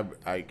mean?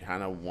 I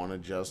kind of want to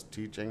just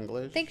teach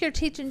English. I think you're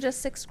teaching just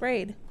 6th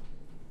grade.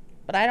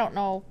 But I don't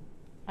know.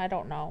 I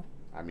don't know.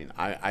 I mean,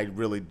 I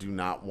really do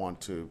not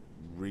want to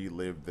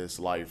relive this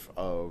life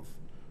of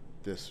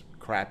this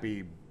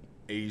crappy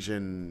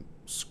Asian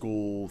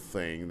school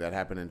thing that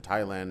happened in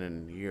Thailand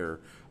and here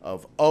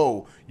of,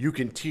 oh, you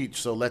can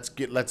teach, so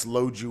let's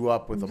load you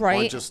up with a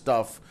bunch of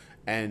stuff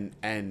and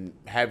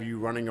have you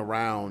running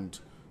around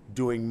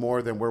doing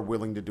more than we're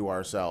willing to do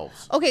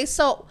ourselves. Okay,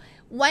 so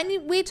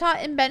when we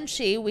taught in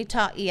Benchi, we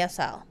taught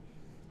ESL.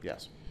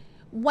 Yes.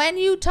 When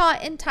you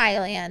taught in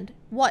Thailand,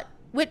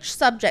 which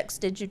subjects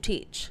did you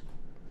teach?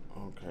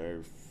 Okay,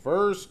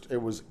 first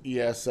it was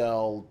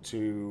ESL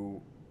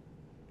to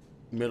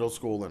middle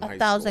school and high school.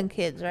 1,000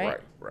 kids, right?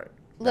 Right.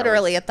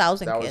 Literally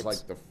 1,000 kids. That was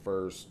like the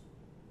first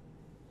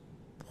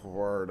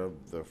part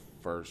of the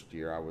first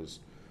year. I was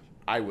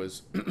I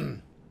was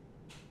the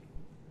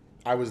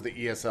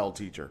ESL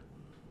teacher,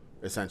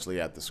 essentially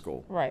at the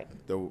school. Right.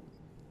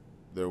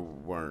 There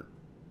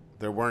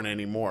weren't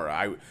any more.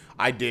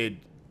 I did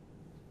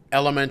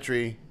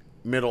elementary,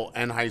 middle,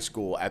 and high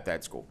school at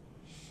that school,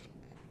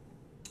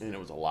 and it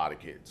was a lot of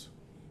kids.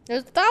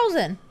 There's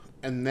 1,000.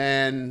 And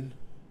then,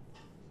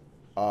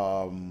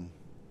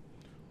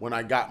 when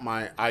I got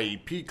my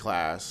IEP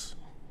class,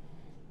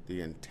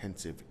 the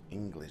intensive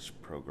English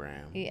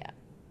program. Yeah.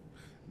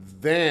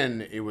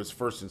 Then it was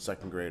 1st and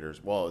 2nd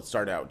graders. Well, it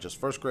started out just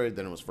 1st grade,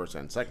 then it was 1st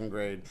and 2nd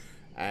grade,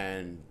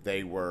 and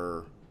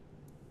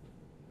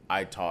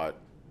I taught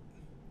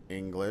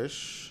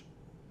English,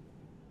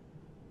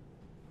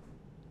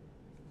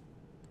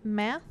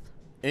 Math?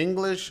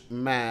 English,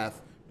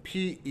 math,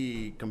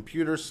 PE,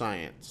 computer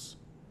science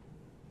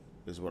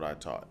is what I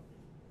taught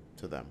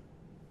to them.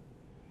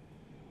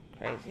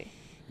 Crazy.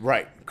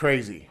 Right.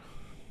 Crazy.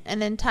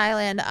 And in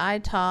Thailand, I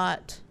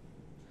taught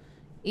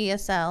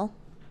ESL,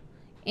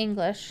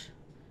 English,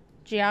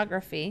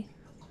 geography,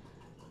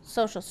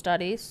 social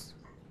studies,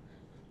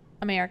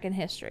 American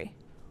history.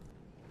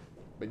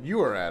 But you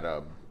were at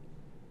a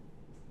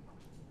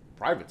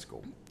private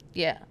school.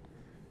 Yeah.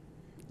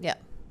 Yeah.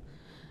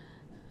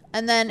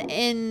 And then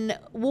in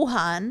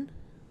Wuhan,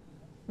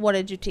 what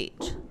did you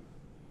teach?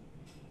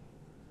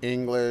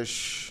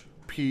 English,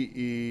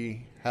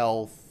 PE,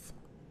 health,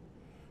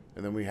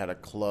 and then we had a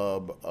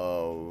club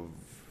of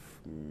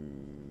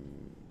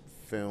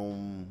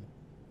film.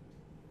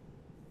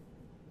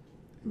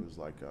 It was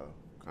like a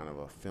kind of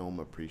a film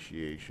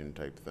appreciation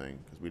type thing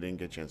because we didn't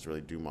get a chance to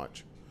really do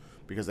much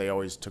because they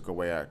always took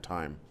away our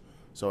time.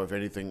 So if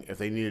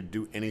they needed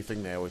to do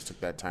anything, they always took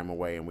that time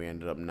away, and we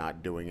ended up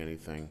not doing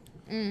anything.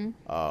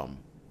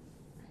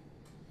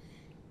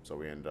 So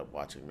we ended up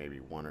watching maybe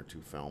 1 or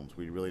 2 films.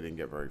 We really didn't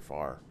get very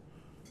far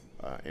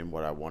in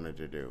what I wanted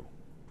to do,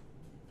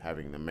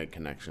 having them make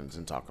connections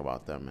and talk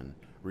about them and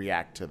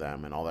react to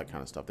them and all that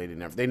kind of stuff. They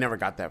never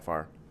got that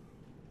far.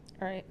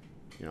 Right.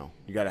 You know,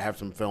 you got to have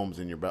some films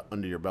in your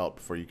under your belt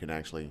before you can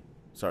actually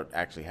start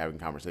having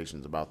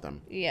conversations about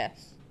them.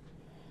 Yes.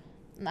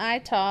 And I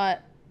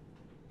taught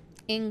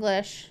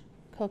English,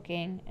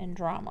 cooking, and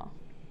drama.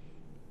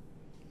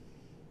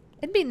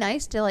 It'd be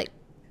nice to, like,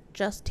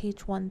 just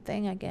teach one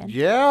thing again.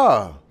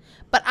 Yeah.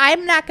 But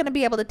I'm not going to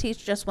be able to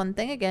teach just one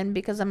thing again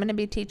because I'm going to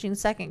be teaching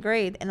 2nd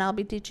grade and I'll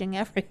be teaching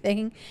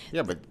everything.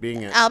 Yeah, but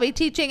I'll be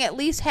teaching at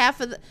least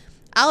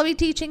I'll be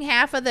teaching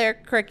half of their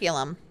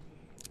curriculum.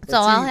 So see,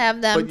 I'll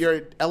have them. But you're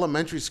at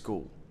elementary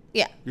school.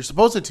 Yeah. You're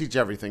supposed to teach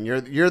everything.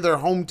 You're their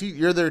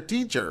you're their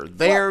teacher.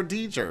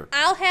 Teacher.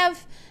 I'll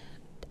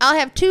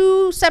have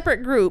 2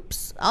 separate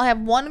groups. I'll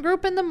have one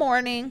group in the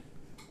morning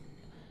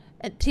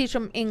and teach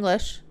them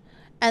English,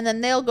 and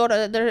then they'll go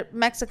to their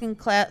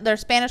their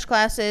Spanish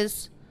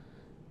classes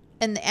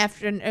in the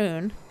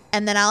afternoon,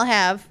 and then I'll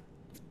have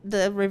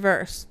the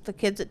reverse. The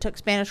kids that took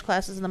Spanish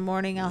classes in the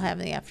morning, I'll have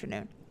in the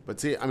afternoon. But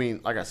see, I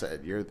mean, like I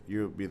said,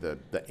 you'll be the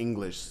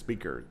English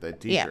speaker, the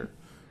teacher.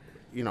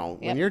 Yeah. You know,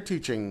 when you're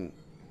teaching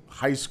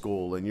high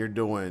school and you're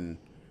doing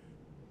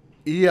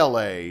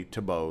ELA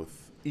to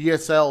both,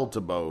 ESL to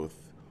both,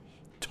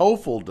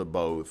 TOEFL to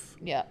both,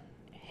 Yeah.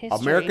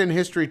 American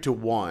history to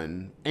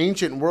one,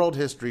 ancient world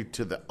history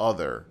to the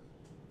other.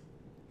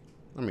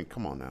 I mean,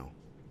 come on now.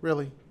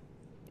 Really?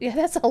 Yeah,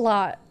 that's a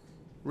lot.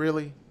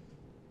 Really?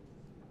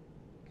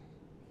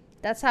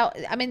 That's how,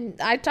 I mean,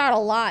 I taught a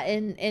lot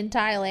in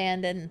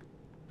Thailand, and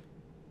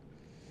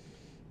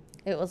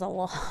it was a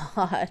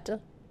lot.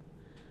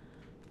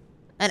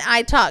 And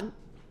I taught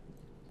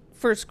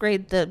 1st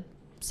grade to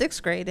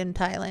 6th grade in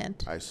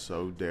Thailand. I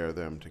so dare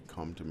them to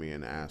come to me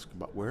and ask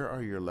about where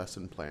are your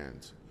lesson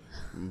plans.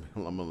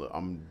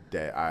 I'm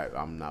dead.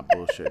 I'm not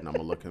bullshitting. I'm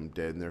gonna look them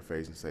dead in their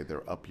face and say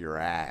they're up your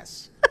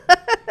ass.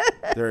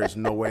 There is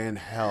no way in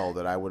hell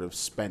that I would have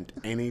spent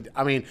any.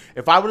 I mean,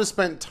 if I would have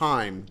spent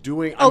time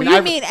doing.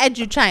 You mean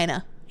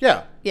EduChina?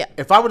 Yeah. Yeah.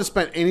 If I would have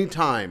spent any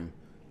time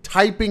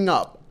typing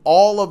up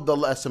all of the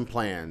lesson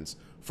plans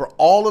for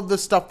all of the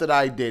stuff that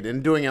I did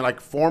and doing it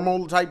like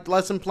formal type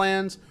lesson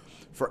plans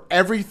for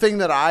everything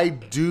that I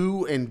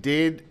do and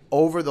did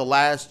over the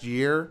last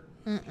year,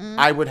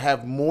 I would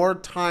have more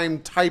time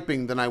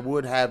typing than I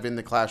would have in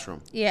the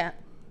classroom. Yeah.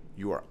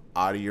 You are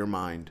out of your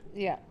mind.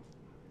 Yeah.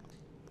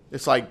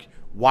 It's like,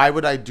 why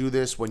would I do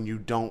this when you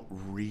don't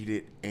read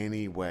it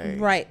anyway?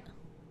 Right.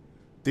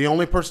 The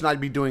only person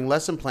I'd be doing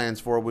lesson plans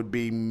for would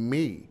be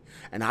me.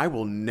 And I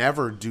will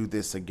never do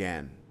this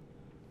again.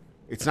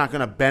 It's not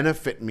going to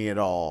benefit me at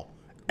all,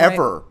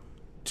 ever,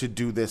 to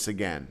do this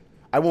again.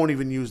 I won't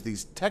even use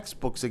these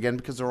textbooks again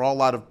because they're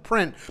all out of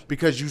print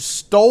because you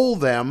stole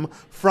them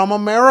from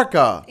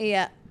America.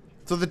 Yeah.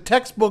 So the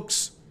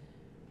textbooks,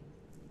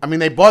 I mean,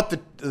 they bought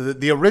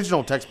the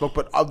original textbook,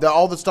 but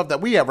all the stuff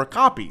that we have are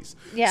copies.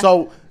 Yeah.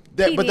 So,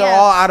 but they're PDFs.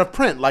 all out of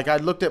print. Like I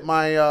looked at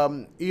my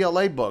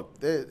ELA book.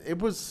 It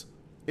was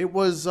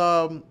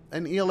an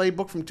ELA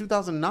book from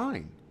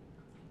 2009.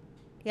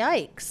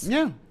 Yikes.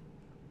 Yeah.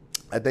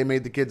 That they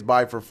made the kids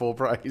buy for full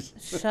price.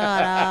 Shut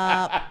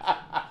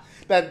up.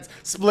 That's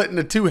split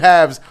into 2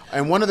 halves,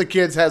 and one of the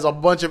kids has a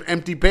bunch of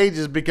empty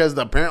pages because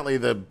apparently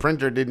the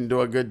printer didn't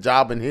do a good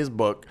job in his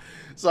book.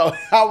 So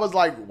I was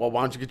like, well,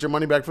 why don't you get your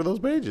money back for those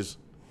pages?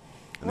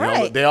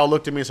 And they all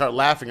looked at me and started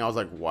laughing. I was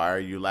like, why are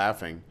you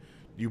laughing?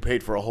 You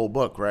paid for a whole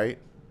book, right?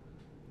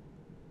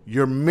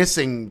 You're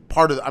missing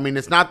part of I mean,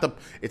 it's not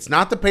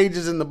the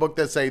pages in the book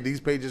that say these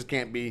pages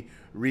can't be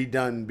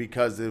redone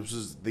because this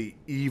is the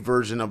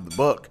e-version of the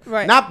book.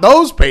 Right. Not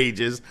those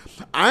pages.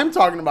 I'm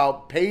talking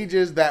about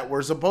pages that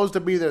were supposed to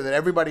be there that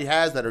everybody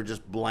has that are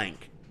just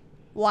blank.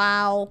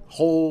 Wow.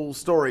 Whole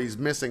stories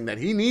missing that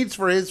he needs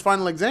for his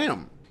final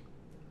exam.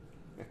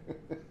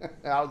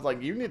 I was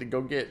like, you need to go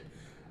get.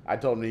 I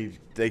told him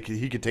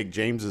he could take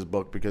James's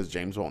book because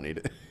James won't need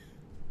it.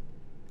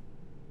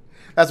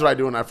 That's what I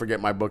do when I forget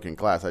my book in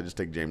class. I just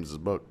take James's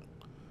book.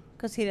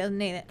 Because he doesn't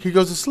need it. He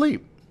goes to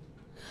sleep.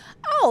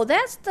 Oh,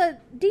 that's the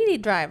Dee Dee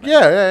driver.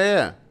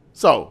 Yeah.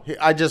 So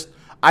I just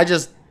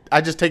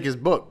take his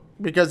book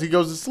because he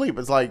goes to sleep.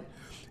 It's like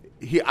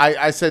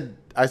I said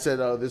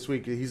this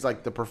week he's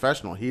like the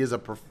professional. He is a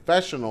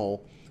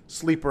professional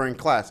sleeper in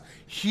class.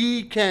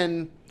 He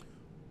can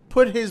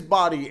put his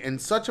body in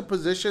such a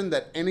position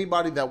that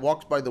anybody that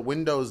walks by the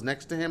windows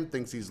next to him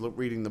thinks he's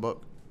reading the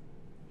book.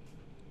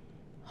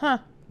 Huh.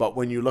 But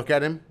when you look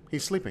at him,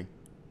 he's sleeping.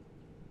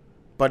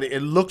 But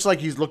it looks like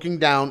he's looking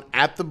down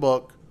at the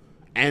book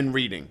and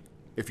reading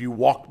if you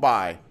walked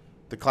by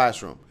the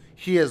classroom.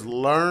 He has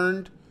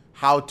learned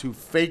how to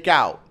fake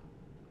out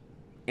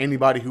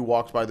anybody who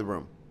walks by the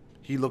room.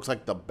 He looks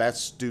like the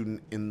best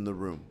student in the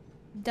room.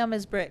 Dumb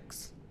as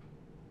bricks.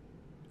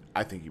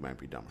 I think he might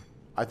be dumber.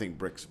 I think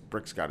Bricks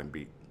got him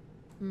beat.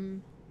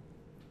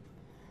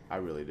 I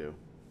really do.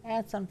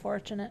 That's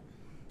unfortunate.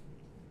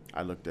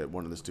 I looked at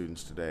one of the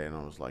students today and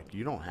I was like,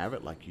 you don't have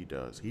it like he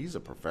does. He's a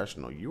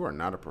professional. You are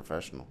not a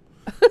professional.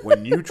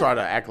 When you try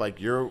to act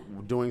like you're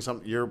doing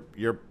something,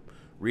 you're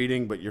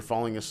reading, but you're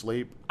falling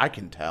asleep, I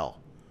can tell.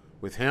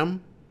 With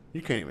him,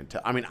 you can't even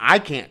tell. I mean, I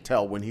can't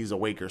tell when he's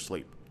awake or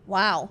asleep.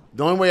 Wow.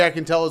 The only way I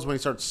can tell is when he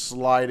starts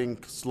sliding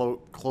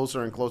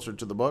closer and closer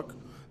to the book.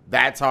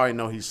 That's how I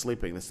know he's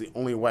sleeping. That's the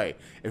only way.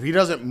 If he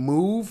doesn't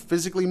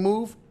physically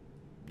move,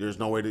 there's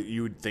no way that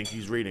you would think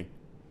he's reading.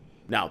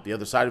 Now, the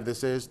other side of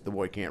this is the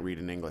boy can't read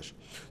in English.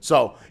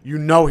 So, you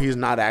know he's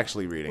not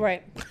actually reading.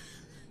 Right.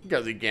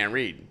 Because he can't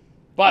read.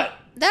 But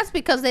That's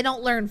because they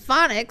don't learn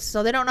phonics,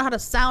 so they don't know how to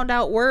sound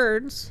out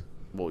words.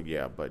 well,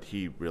 yeah, but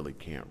he really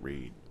can't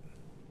read.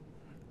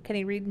 Can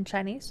he read in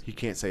Chinese? He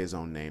can't say his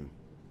own name.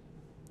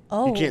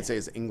 Oh. He can't say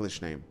his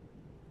English name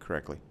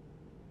correctly.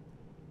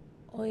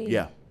 Oy.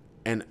 Yeah.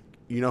 And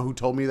you know who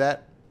told me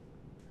that?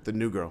 The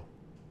new girl.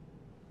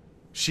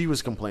 She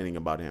was complaining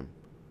about him.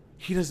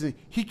 He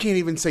can't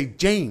even say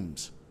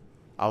James.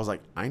 I was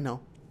like, I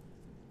know.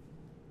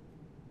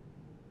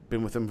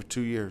 Been with him for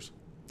 2 years.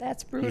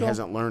 That's He brutal.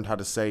 hasn't learned how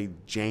to say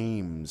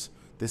James.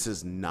 This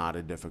is not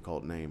a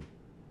difficult name.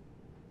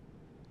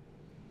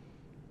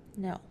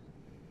 No.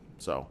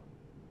 So,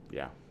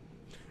 yeah.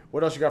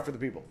 What else you got for the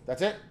people?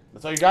 That's it?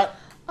 That's all you got?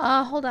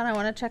 Hold on. I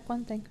want to check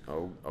one thing.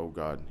 Oh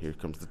God. Here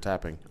comes the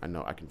tapping. I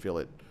know. I can feel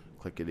it.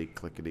 Clickety,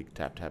 clickety,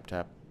 tap, tap,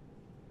 tap.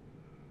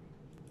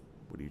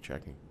 What are you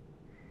checking?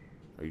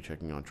 Are you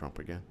checking on Trump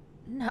again?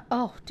 No.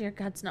 Oh, dear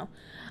gods, no.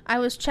 I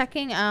was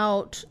checking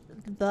out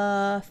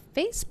the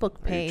Facebook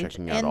Are you page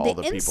checking out and all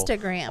the the people,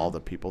 Instagram. all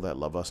the people that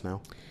love us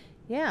now?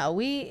 Yeah,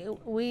 we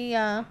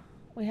have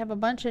a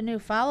bunch of new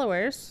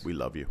followers. We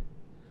love you.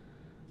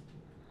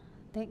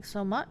 Thanks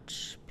so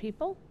much,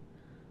 people.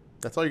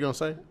 That's all you're gonna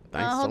say?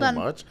 Thanks so hold on.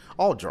 much.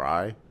 All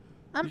dry.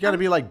 I'm- You gotta I'm-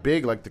 be like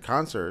big, like the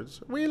concerts.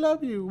 We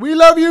love you. We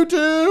love you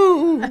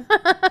too.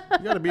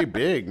 You gotta be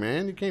big,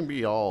 man. You can't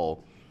be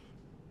all.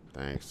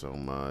 Thanks so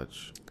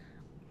much.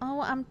 Oh,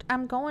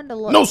 I'm going to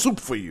look. No soup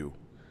for you.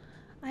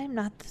 I am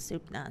not the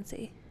soup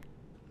Nazi.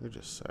 You're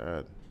just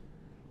sad.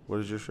 What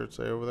does your shirt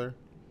say over there?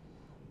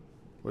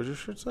 What does your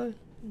shirt say?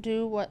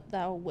 Do what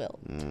thou wilt.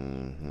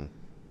 Mm-hmm.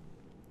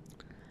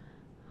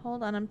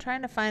 Hold on, I'm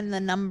trying to find the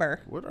number.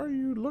 What are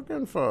you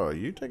looking for?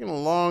 You taking a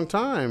long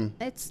time,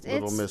 It's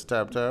little Miss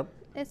Tap Tap.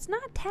 It's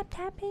not tap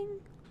tapping.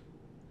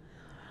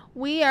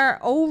 We are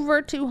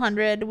over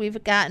 200.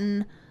 We've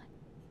gotten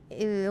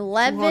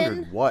 11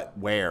 200 what?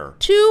 Where?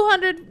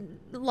 200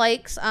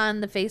 likes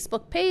on the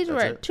Facebook page. That's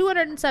We're it? at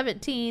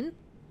 217.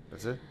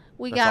 That's it?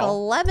 We That's got all?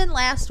 11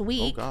 last Oh,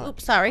 week. God.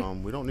 Oops, sorry.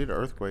 We don't need an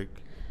earthquake.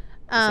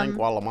 This ain't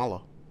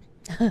Guatemala.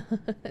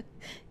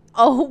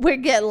 Oh, we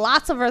get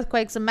lots of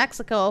earthquakes in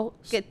Mexico.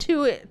 Get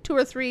two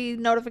or three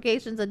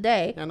notifications a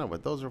day. Yeah, no,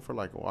 but those are for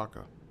like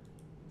Oaxaca.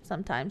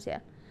 Sometimes, yeah.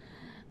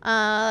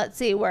 Let's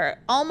see. We're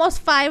almost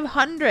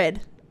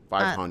 500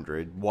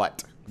 500.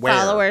 What? Where?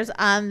 followers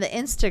on the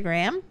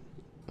Instagram.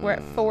 We're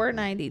at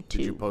 492.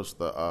 Did you post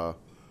the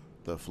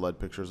flood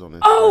pictures on Instagram?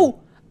 Oh,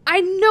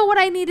 I know what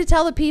I need to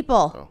tell the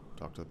people. Oh,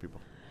 talk to the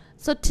people.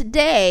 So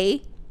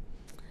today,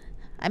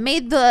 I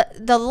made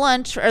the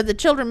lunch, or the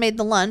children made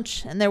the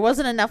lunch, and there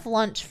wasn't enough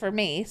lunch for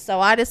me. So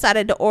I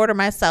decided to order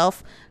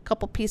myself a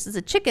couple pieces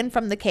of chicken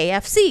from the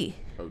KFC.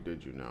 Oh,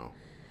 did you know?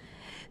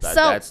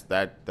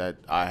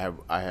 I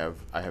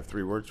have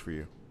 3 words for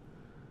you.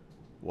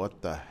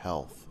 What the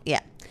health? Yeah.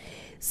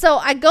 So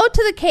I go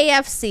to the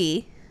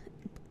KFC.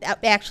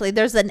 Actually,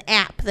 there's an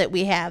app that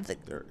we have,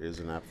 There is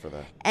an app for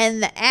that.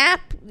 and the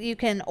app you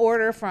can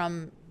order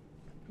from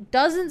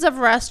dozens of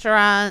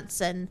restaurants,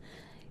 and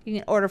you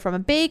can order from a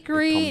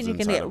bakery, It and comes you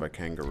can inside get of a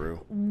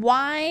kangaroo.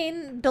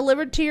 wine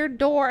delivered to your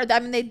door. I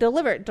mean, they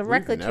deliver it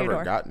directly We've to your never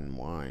door. gotten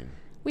wine.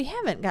 We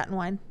haven't gotten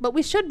wine, but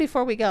we should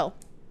before we go.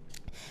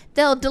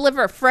 They'll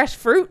deliver fresh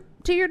fruit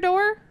to your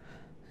door.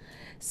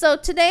 So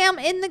today I'm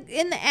in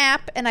the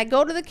app, and I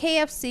go to the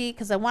KFC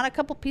because I want a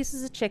couple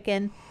pieces of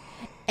chicken,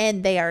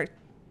 and they are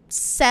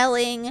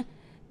selling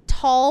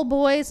tall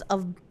boys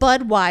of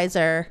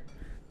Budweiser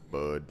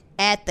Bud.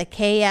 at the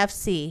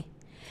KFC.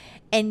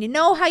 And you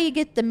know how you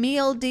get the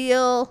meal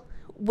deal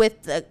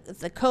with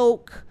the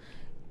Coke,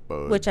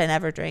 Bud. which I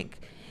never drink,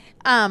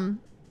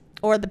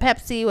 or the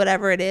Pepsi,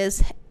 whatever it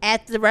is,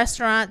 at the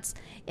restaurants.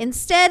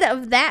 Instead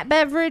of that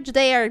beverage,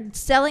 they are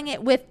selling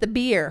it with the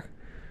beer.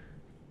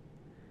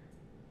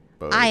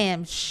 Bud. I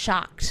am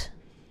shocked.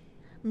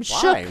 I'm Why?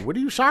 shook What are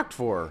you shocked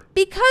for?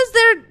 because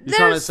You're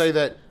trying to say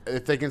that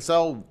if they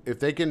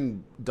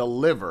can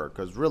deliver,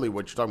 because really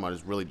what you're talking about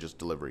is really just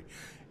delivery.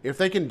 If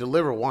they can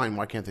deliver wine,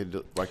 why can't they?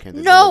 Why can't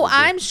they? No, deliver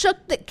beer? I'm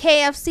shook that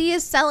KFC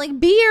is selling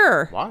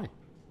beer. Why?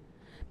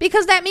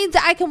 Because that means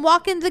that I can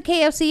walk into the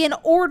KFC and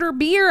order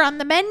beer on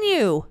the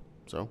menu.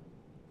 So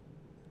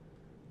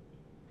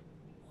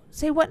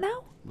Say what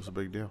now? what's the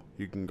big deal?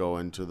 You can go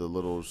into the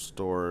little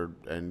store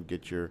and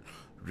get your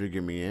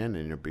Give Me In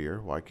and your beer.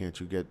 Why can't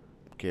you get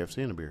KFC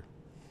and a beer?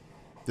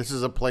 This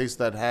is a place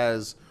that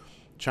has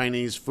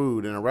Chinese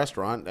food in a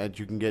restaurant that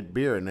you can get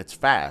beer, and it's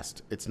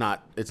fast. It's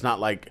not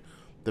like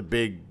the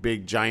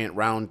big giant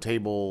round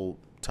table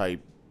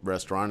type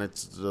restaurant.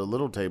 It's a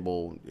little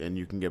table and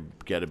you can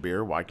get a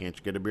beer. Why can't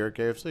you get a beer at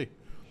KFC?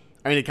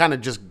 I mean, it kind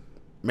of just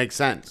makes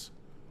sense.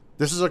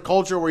 This is a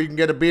culture where you can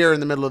get a beer in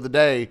the middle of the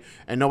day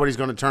and nobody's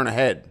going to turn a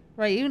head.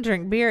 Right, you can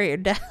drink beer at your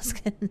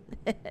desk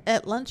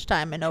at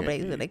lunchtime and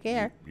nobody's going to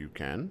care. You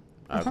can.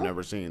 I've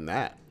never seen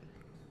that.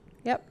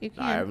 Yep, you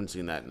can. I haven't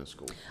seen that in the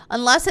school.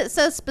 Unless it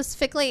says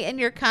specifically in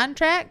your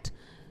contract,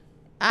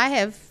 I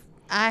have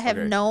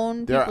Okay.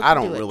 known There, people I to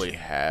don't do it. really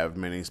have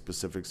many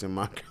specifics in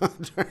my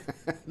contract,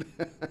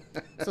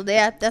 So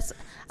that's so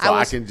I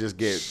was can just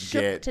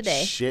shook get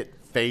today. shit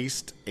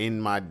faced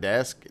in my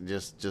desk.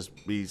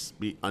 Just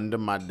be under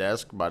my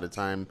desk by the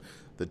time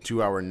the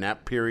 2-hour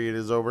nap period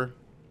is over.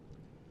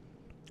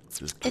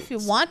 Just If you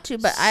want to,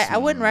 but I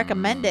wouldn't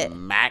recommend it.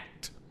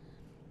 smacked.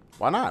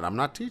 Why not? I'm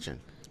not teaching.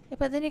 Yeah,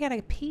 but then you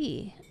gotta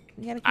pee.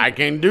 You gotta. I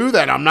can do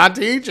that. I'm not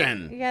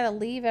teaching. You gotta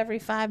leave every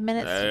 5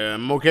 minutes.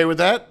 I'm okay with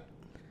that.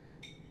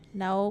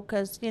 No,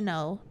 because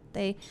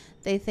they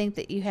think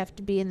that you have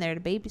to be in there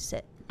to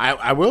babysit.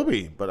 I will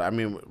be, but I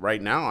mean,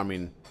 right now, I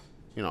mean,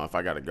 if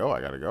I gotta go, I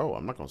gotta go.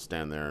 I'm not gonna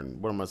stand there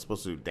and what am I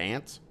supposed to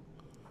do?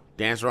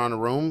 Dance around the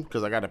room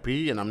because I gotta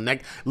pee and I'm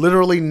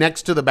literally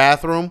next to the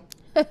bathroom.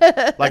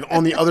 Like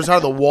on the other side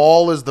of the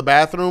wall is the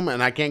bathroom,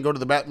 and I can't go to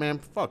the bathroom. Man,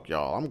 fuck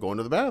y'all. I'm going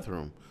to the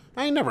bathroom.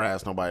 I ain't never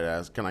asked nobody to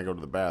ask, can I go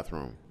to the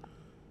bathroom?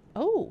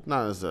 Oh,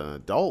 Not as an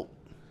adult.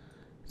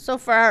 so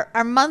for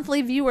our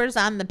monthly viewers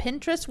on the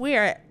Pinterest, we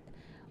are at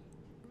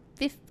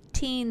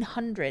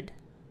 1,500.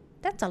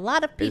 That's a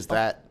lot of people. Is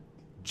that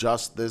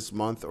just this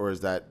month, or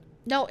is that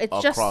no? It's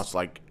across just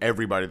like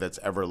everybody that's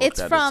ever looked it's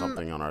at from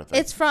something on our thing?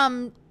 It's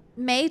from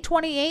May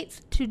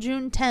 28th to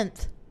June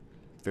 10th.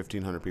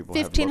 1,500 people.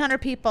 have looked. 1,500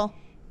 people.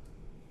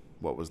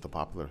 What was the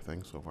popular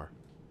thing so far?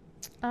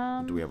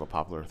 Um, Do we have a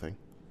popular thing?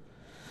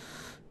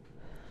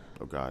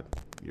 Oh God,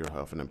 you're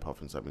huffing and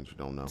puffing. So that means you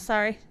don't know.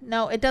 Sorry,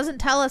 no, it doesn't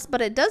tell us,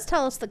 but it does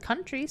tell us the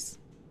countries.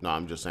 No,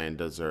 I'm just saying.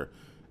 Is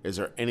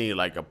there any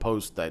like a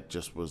post that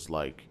just was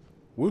like,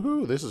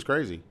 woohoo, this is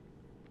crazy?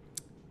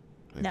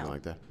 Anything No.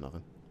 like that?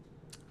 Nothing.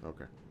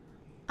 Okay.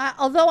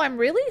 Although I'm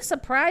really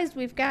surprised,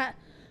 we've got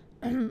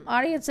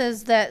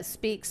audiences that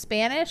speak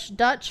Spanish,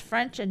 Dutch,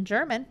 French, and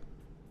German.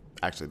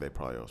 Actually, they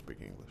probably all speak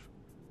English.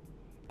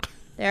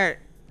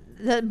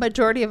 The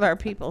majority of our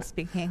people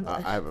speak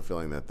English. I have a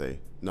feeling that they.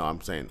 No,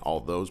 I'm saying all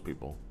those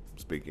people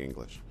speak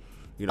English.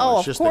 Oh,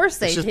 it's of just course it's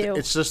they just, do.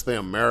 It's just the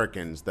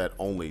Americans that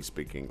only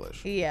speak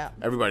English. Yeah,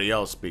 Everybody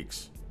else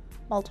speaks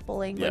multiple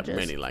languages.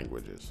 many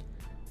languages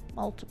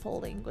Multiple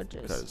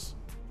languages. because,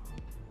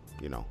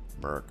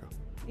 America.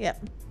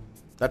 Yep.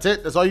 That's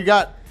it. That's all you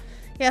got.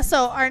 Yeah,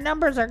 so our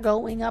numbers are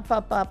going up.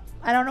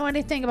 I don't know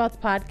anything about the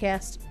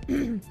podcast.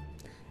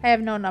 I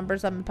have no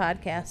numbers on the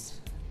podcast.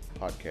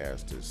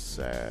 Podcast is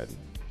sad.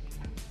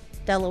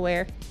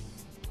 Delaware.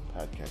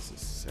 Podcast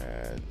is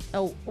sad.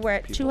 Oh, we're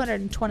at People-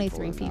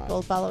 223 people are people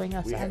not- following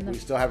us We, on we the.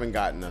 still haven't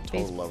gotten a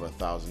total Facebook. of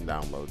 1,000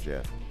 downloads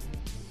yet.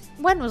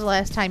 When was the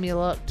last time you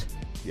looked?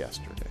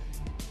 Yesterday.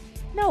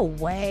 No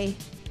way.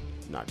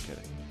 Not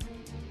kidding.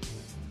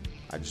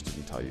 I just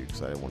didn't tell you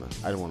because I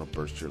didn't want to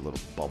burst your little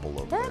bubble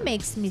over That there.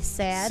 makes me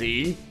sad.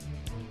 See,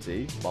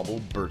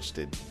 bubble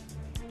bursted.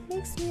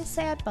 Makes me a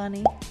sad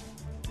bunny.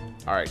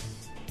 All right.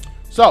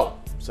 So,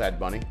 Sad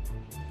Bunny.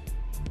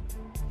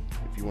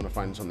 If you want to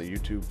find us on the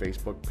YouTube,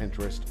 Facebook,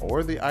 Pinterest,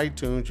 or the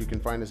iTunes, you can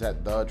find us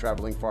at The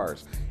Traveling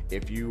Fars.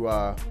 If you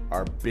are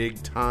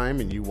big time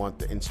and you want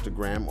the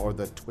Instagram or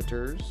the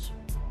Twitters,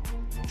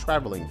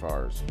 Traveling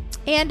Fars.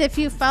 And if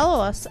you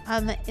follow us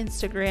on the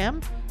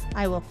Instagram,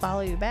 I will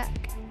follow you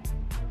back.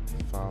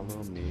 Follow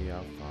me,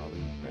 I'll follow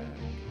you back.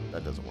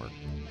 That doesn't work.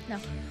 No.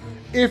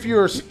 If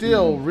you're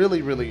still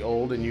really, really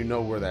old and you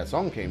know where that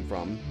song came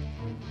from,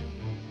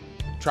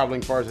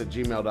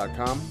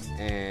 travelingfars@gmail.com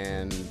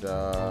and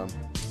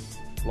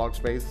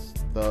Blogspace,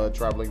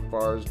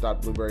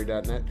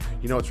 thetravelingfars.blueberry.net.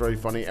 You know, it's really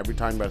funny. Every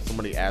time that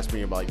somebody asks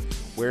me about, like,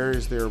 where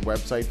is their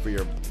website for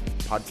your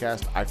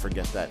podcast, I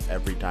forget that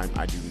every time.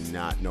 I do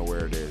not know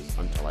where it is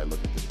until I look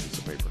at this piece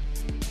of paper.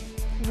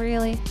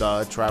 Really?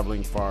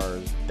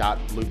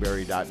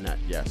 thetravelingfars.blueberry.net.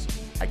 Yes,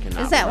 I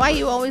cannot. Is that why remember.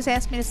 you always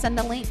ask me to send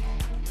a link?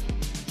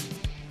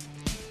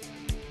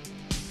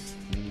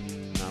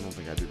 I don't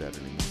think I do that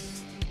anymore.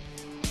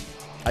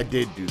 I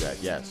did do that,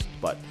 yes,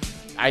 but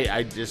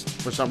I just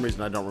for some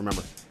reason I don't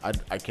remember. I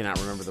cannot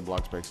remember the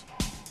blog space.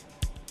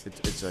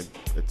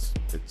 It's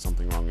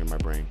something wrong in my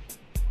brain.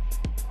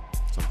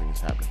 Something is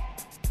happening.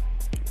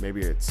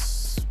 Maybe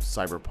it's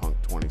Cyberpunk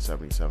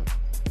 2077.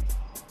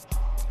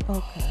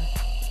 Okay.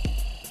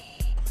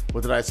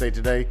 What did I say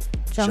today?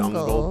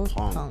 Jungle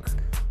Punk.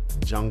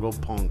 Jungle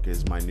Punk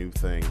is my new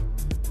thing.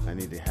 I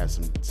need to have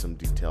some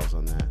details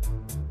on that.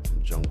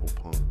 Some Jungle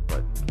Punk,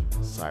 but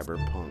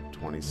Cyberpunk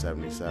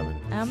 2077.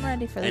 I'm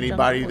ready for the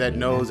Anybody Jungle that Punk.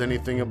 knows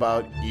anything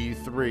about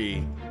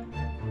E3,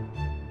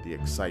 the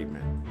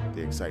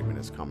excitement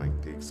is coming.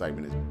 The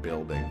excitement is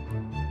building.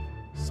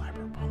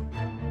 Cyberpunk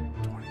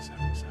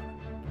 2077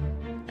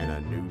 and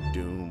a new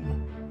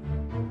Doom.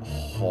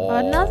 Oh,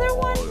 Another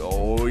one?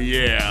 Oh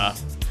yeah.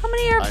 How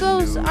many of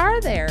those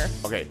are there?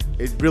 Okay,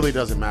 it really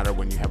doesn't matter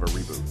when you have a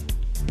reboot.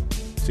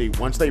 See,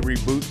 once they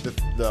reboot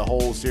the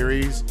whole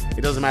series,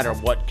 it doesn't matter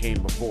what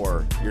came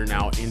before. You're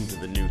now into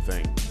the new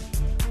thing.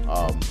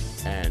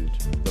 And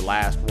the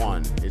last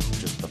one is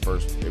just the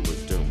first. It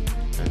was Doom,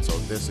 and so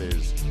this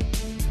is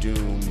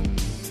Doom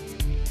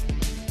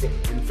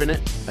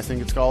Infinite, I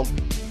think it's called,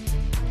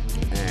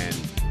 and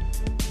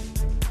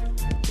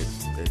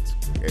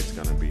it's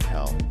gonna be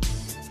hell,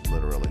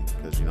 literally,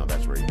 because you know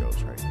that's where he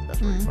goes, right?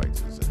 That's where he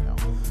fights, is in hell.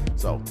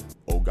 So,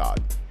 oh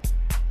god,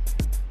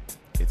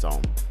 it's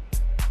on.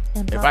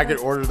 If I could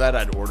order that,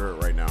 I'd order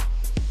it right now.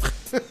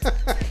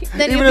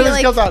 Then even you'd if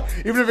be like,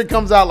 even if it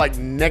comes out like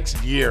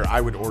next year,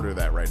 I would order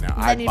that right now.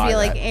 then you'd be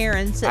like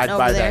Aaron sitting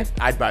over there.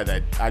 I'd buy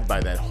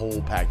that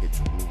whole package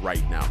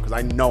right now because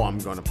I know I'm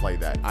going to play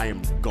that. I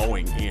am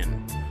going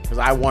in because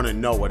I want to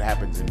know what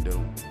happens in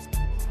Doom.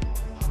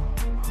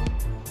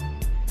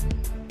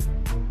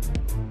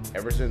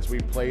 Ever since we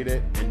played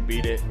it and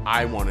beat it,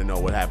 I want to know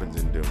what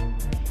happens in Doom.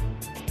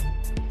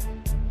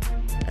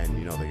 And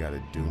you know they got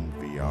a Doom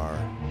VR.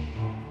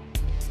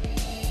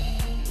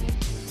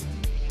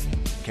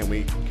 Can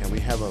we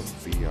have a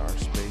VR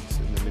space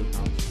in the new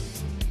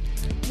house?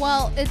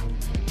 Well,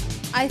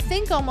 I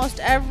think almost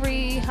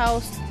every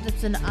house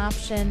that's an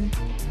option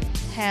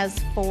has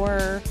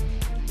 4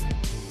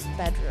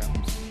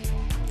 bedrooms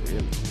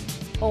Really?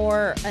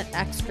 or an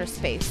extra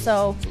space.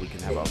 So So we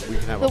can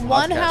have a the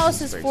one podcasting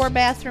house is space. 4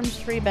 bathrooms,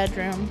 3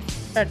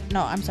 bedrooms.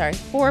 No, I'm sorry,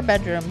 4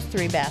 bedrooms,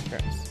 3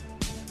 bathrooms,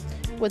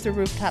 with a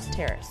rooftop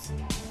terrace.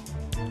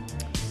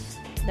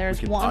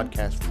 There's We can one.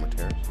 podcast from a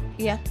terrace.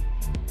 Yeah.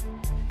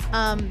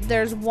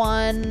 There's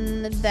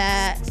one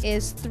that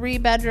is 3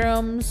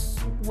 bedrooms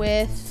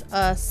with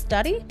a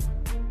study.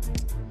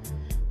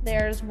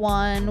 There's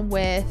one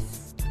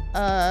with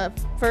a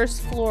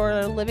first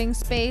floor living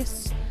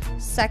space,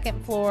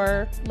 second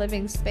floor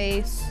living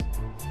space,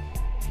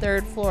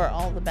 third floor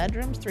all the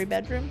bedrooms, 3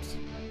 bedrooms,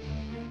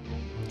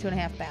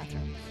 2.5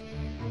 bathrooms.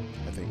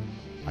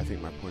 I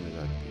think my point is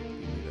that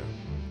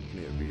you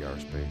need a VR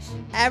space.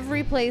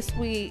 Every place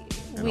we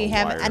And a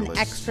have an wireless-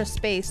 extra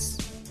space.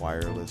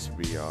 Wireless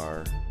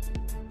VR.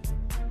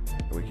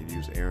 And we could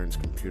use Aaron's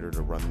computer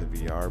to run the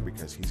VR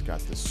because he's got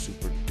this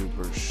super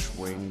duper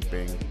swing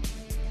bing.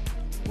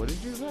 What did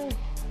you say?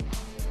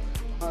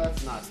 Oh,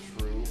 that's not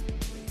true.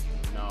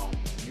 No.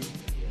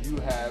 You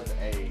have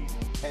a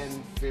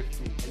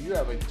 1050. You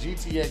have a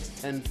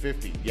GTX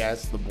 1050.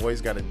 Yes, the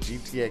boy's got a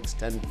GTX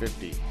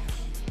 1050.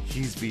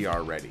 He's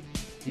VR ready.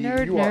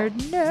 Nerd. You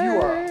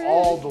are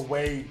all the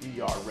way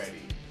VR ready.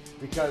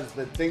 Because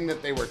the thing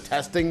that they were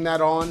testing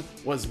that on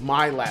was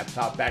my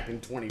laptop back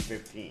in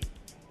 2015.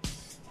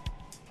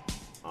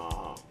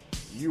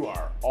 You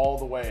are all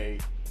the way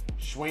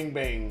swing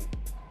bang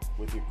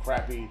with your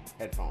crappy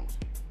headphones.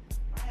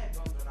 My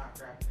headphones are not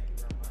crappy, thank you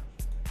very much.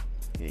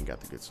 He ain't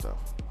got the good stuff.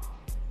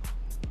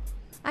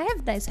 I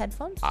have nice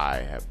headphones. I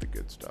have the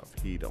good stuff.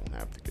 He don't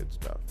have the good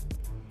stuff.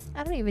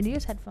 I don't even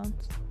use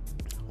headphones.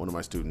 One of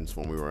my students,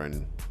 when we were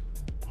in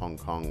Hong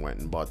Kong, went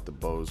and bought the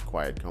Bose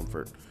Quiet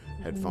Comfort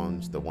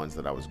headphones, the ones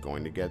that I was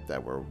going to get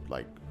that were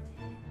like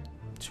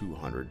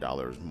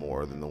 $200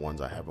 more than the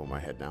ones I have on my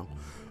head now.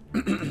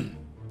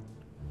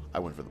 I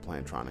went for the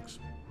Plantronics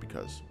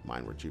because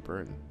mine were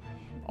cheaper and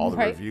all the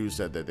Right. reviews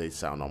said that they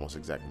sound almost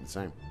exactly the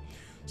same.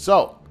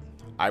 So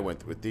I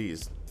went with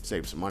these,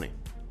 saved some money.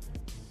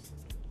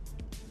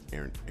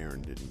 Aaron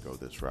didn't go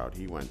this route.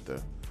 He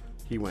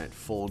went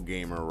full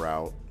gamer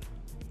route,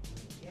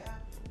 Yeah.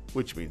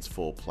 which means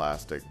full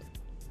plastic,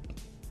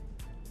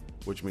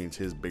 which means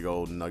his big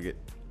old nugget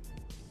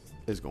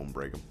is gonna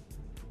break him.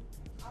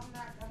 I'm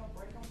not gonna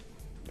break them.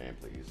 Man,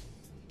 please.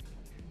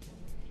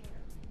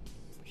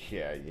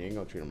 Yeah, you ain't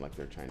gonna treat them like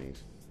they're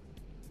Chinese.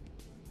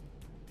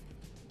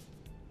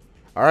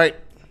 All right,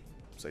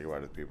 say goodbye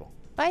to the people.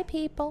 Bye,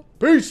 people.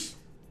 Peace.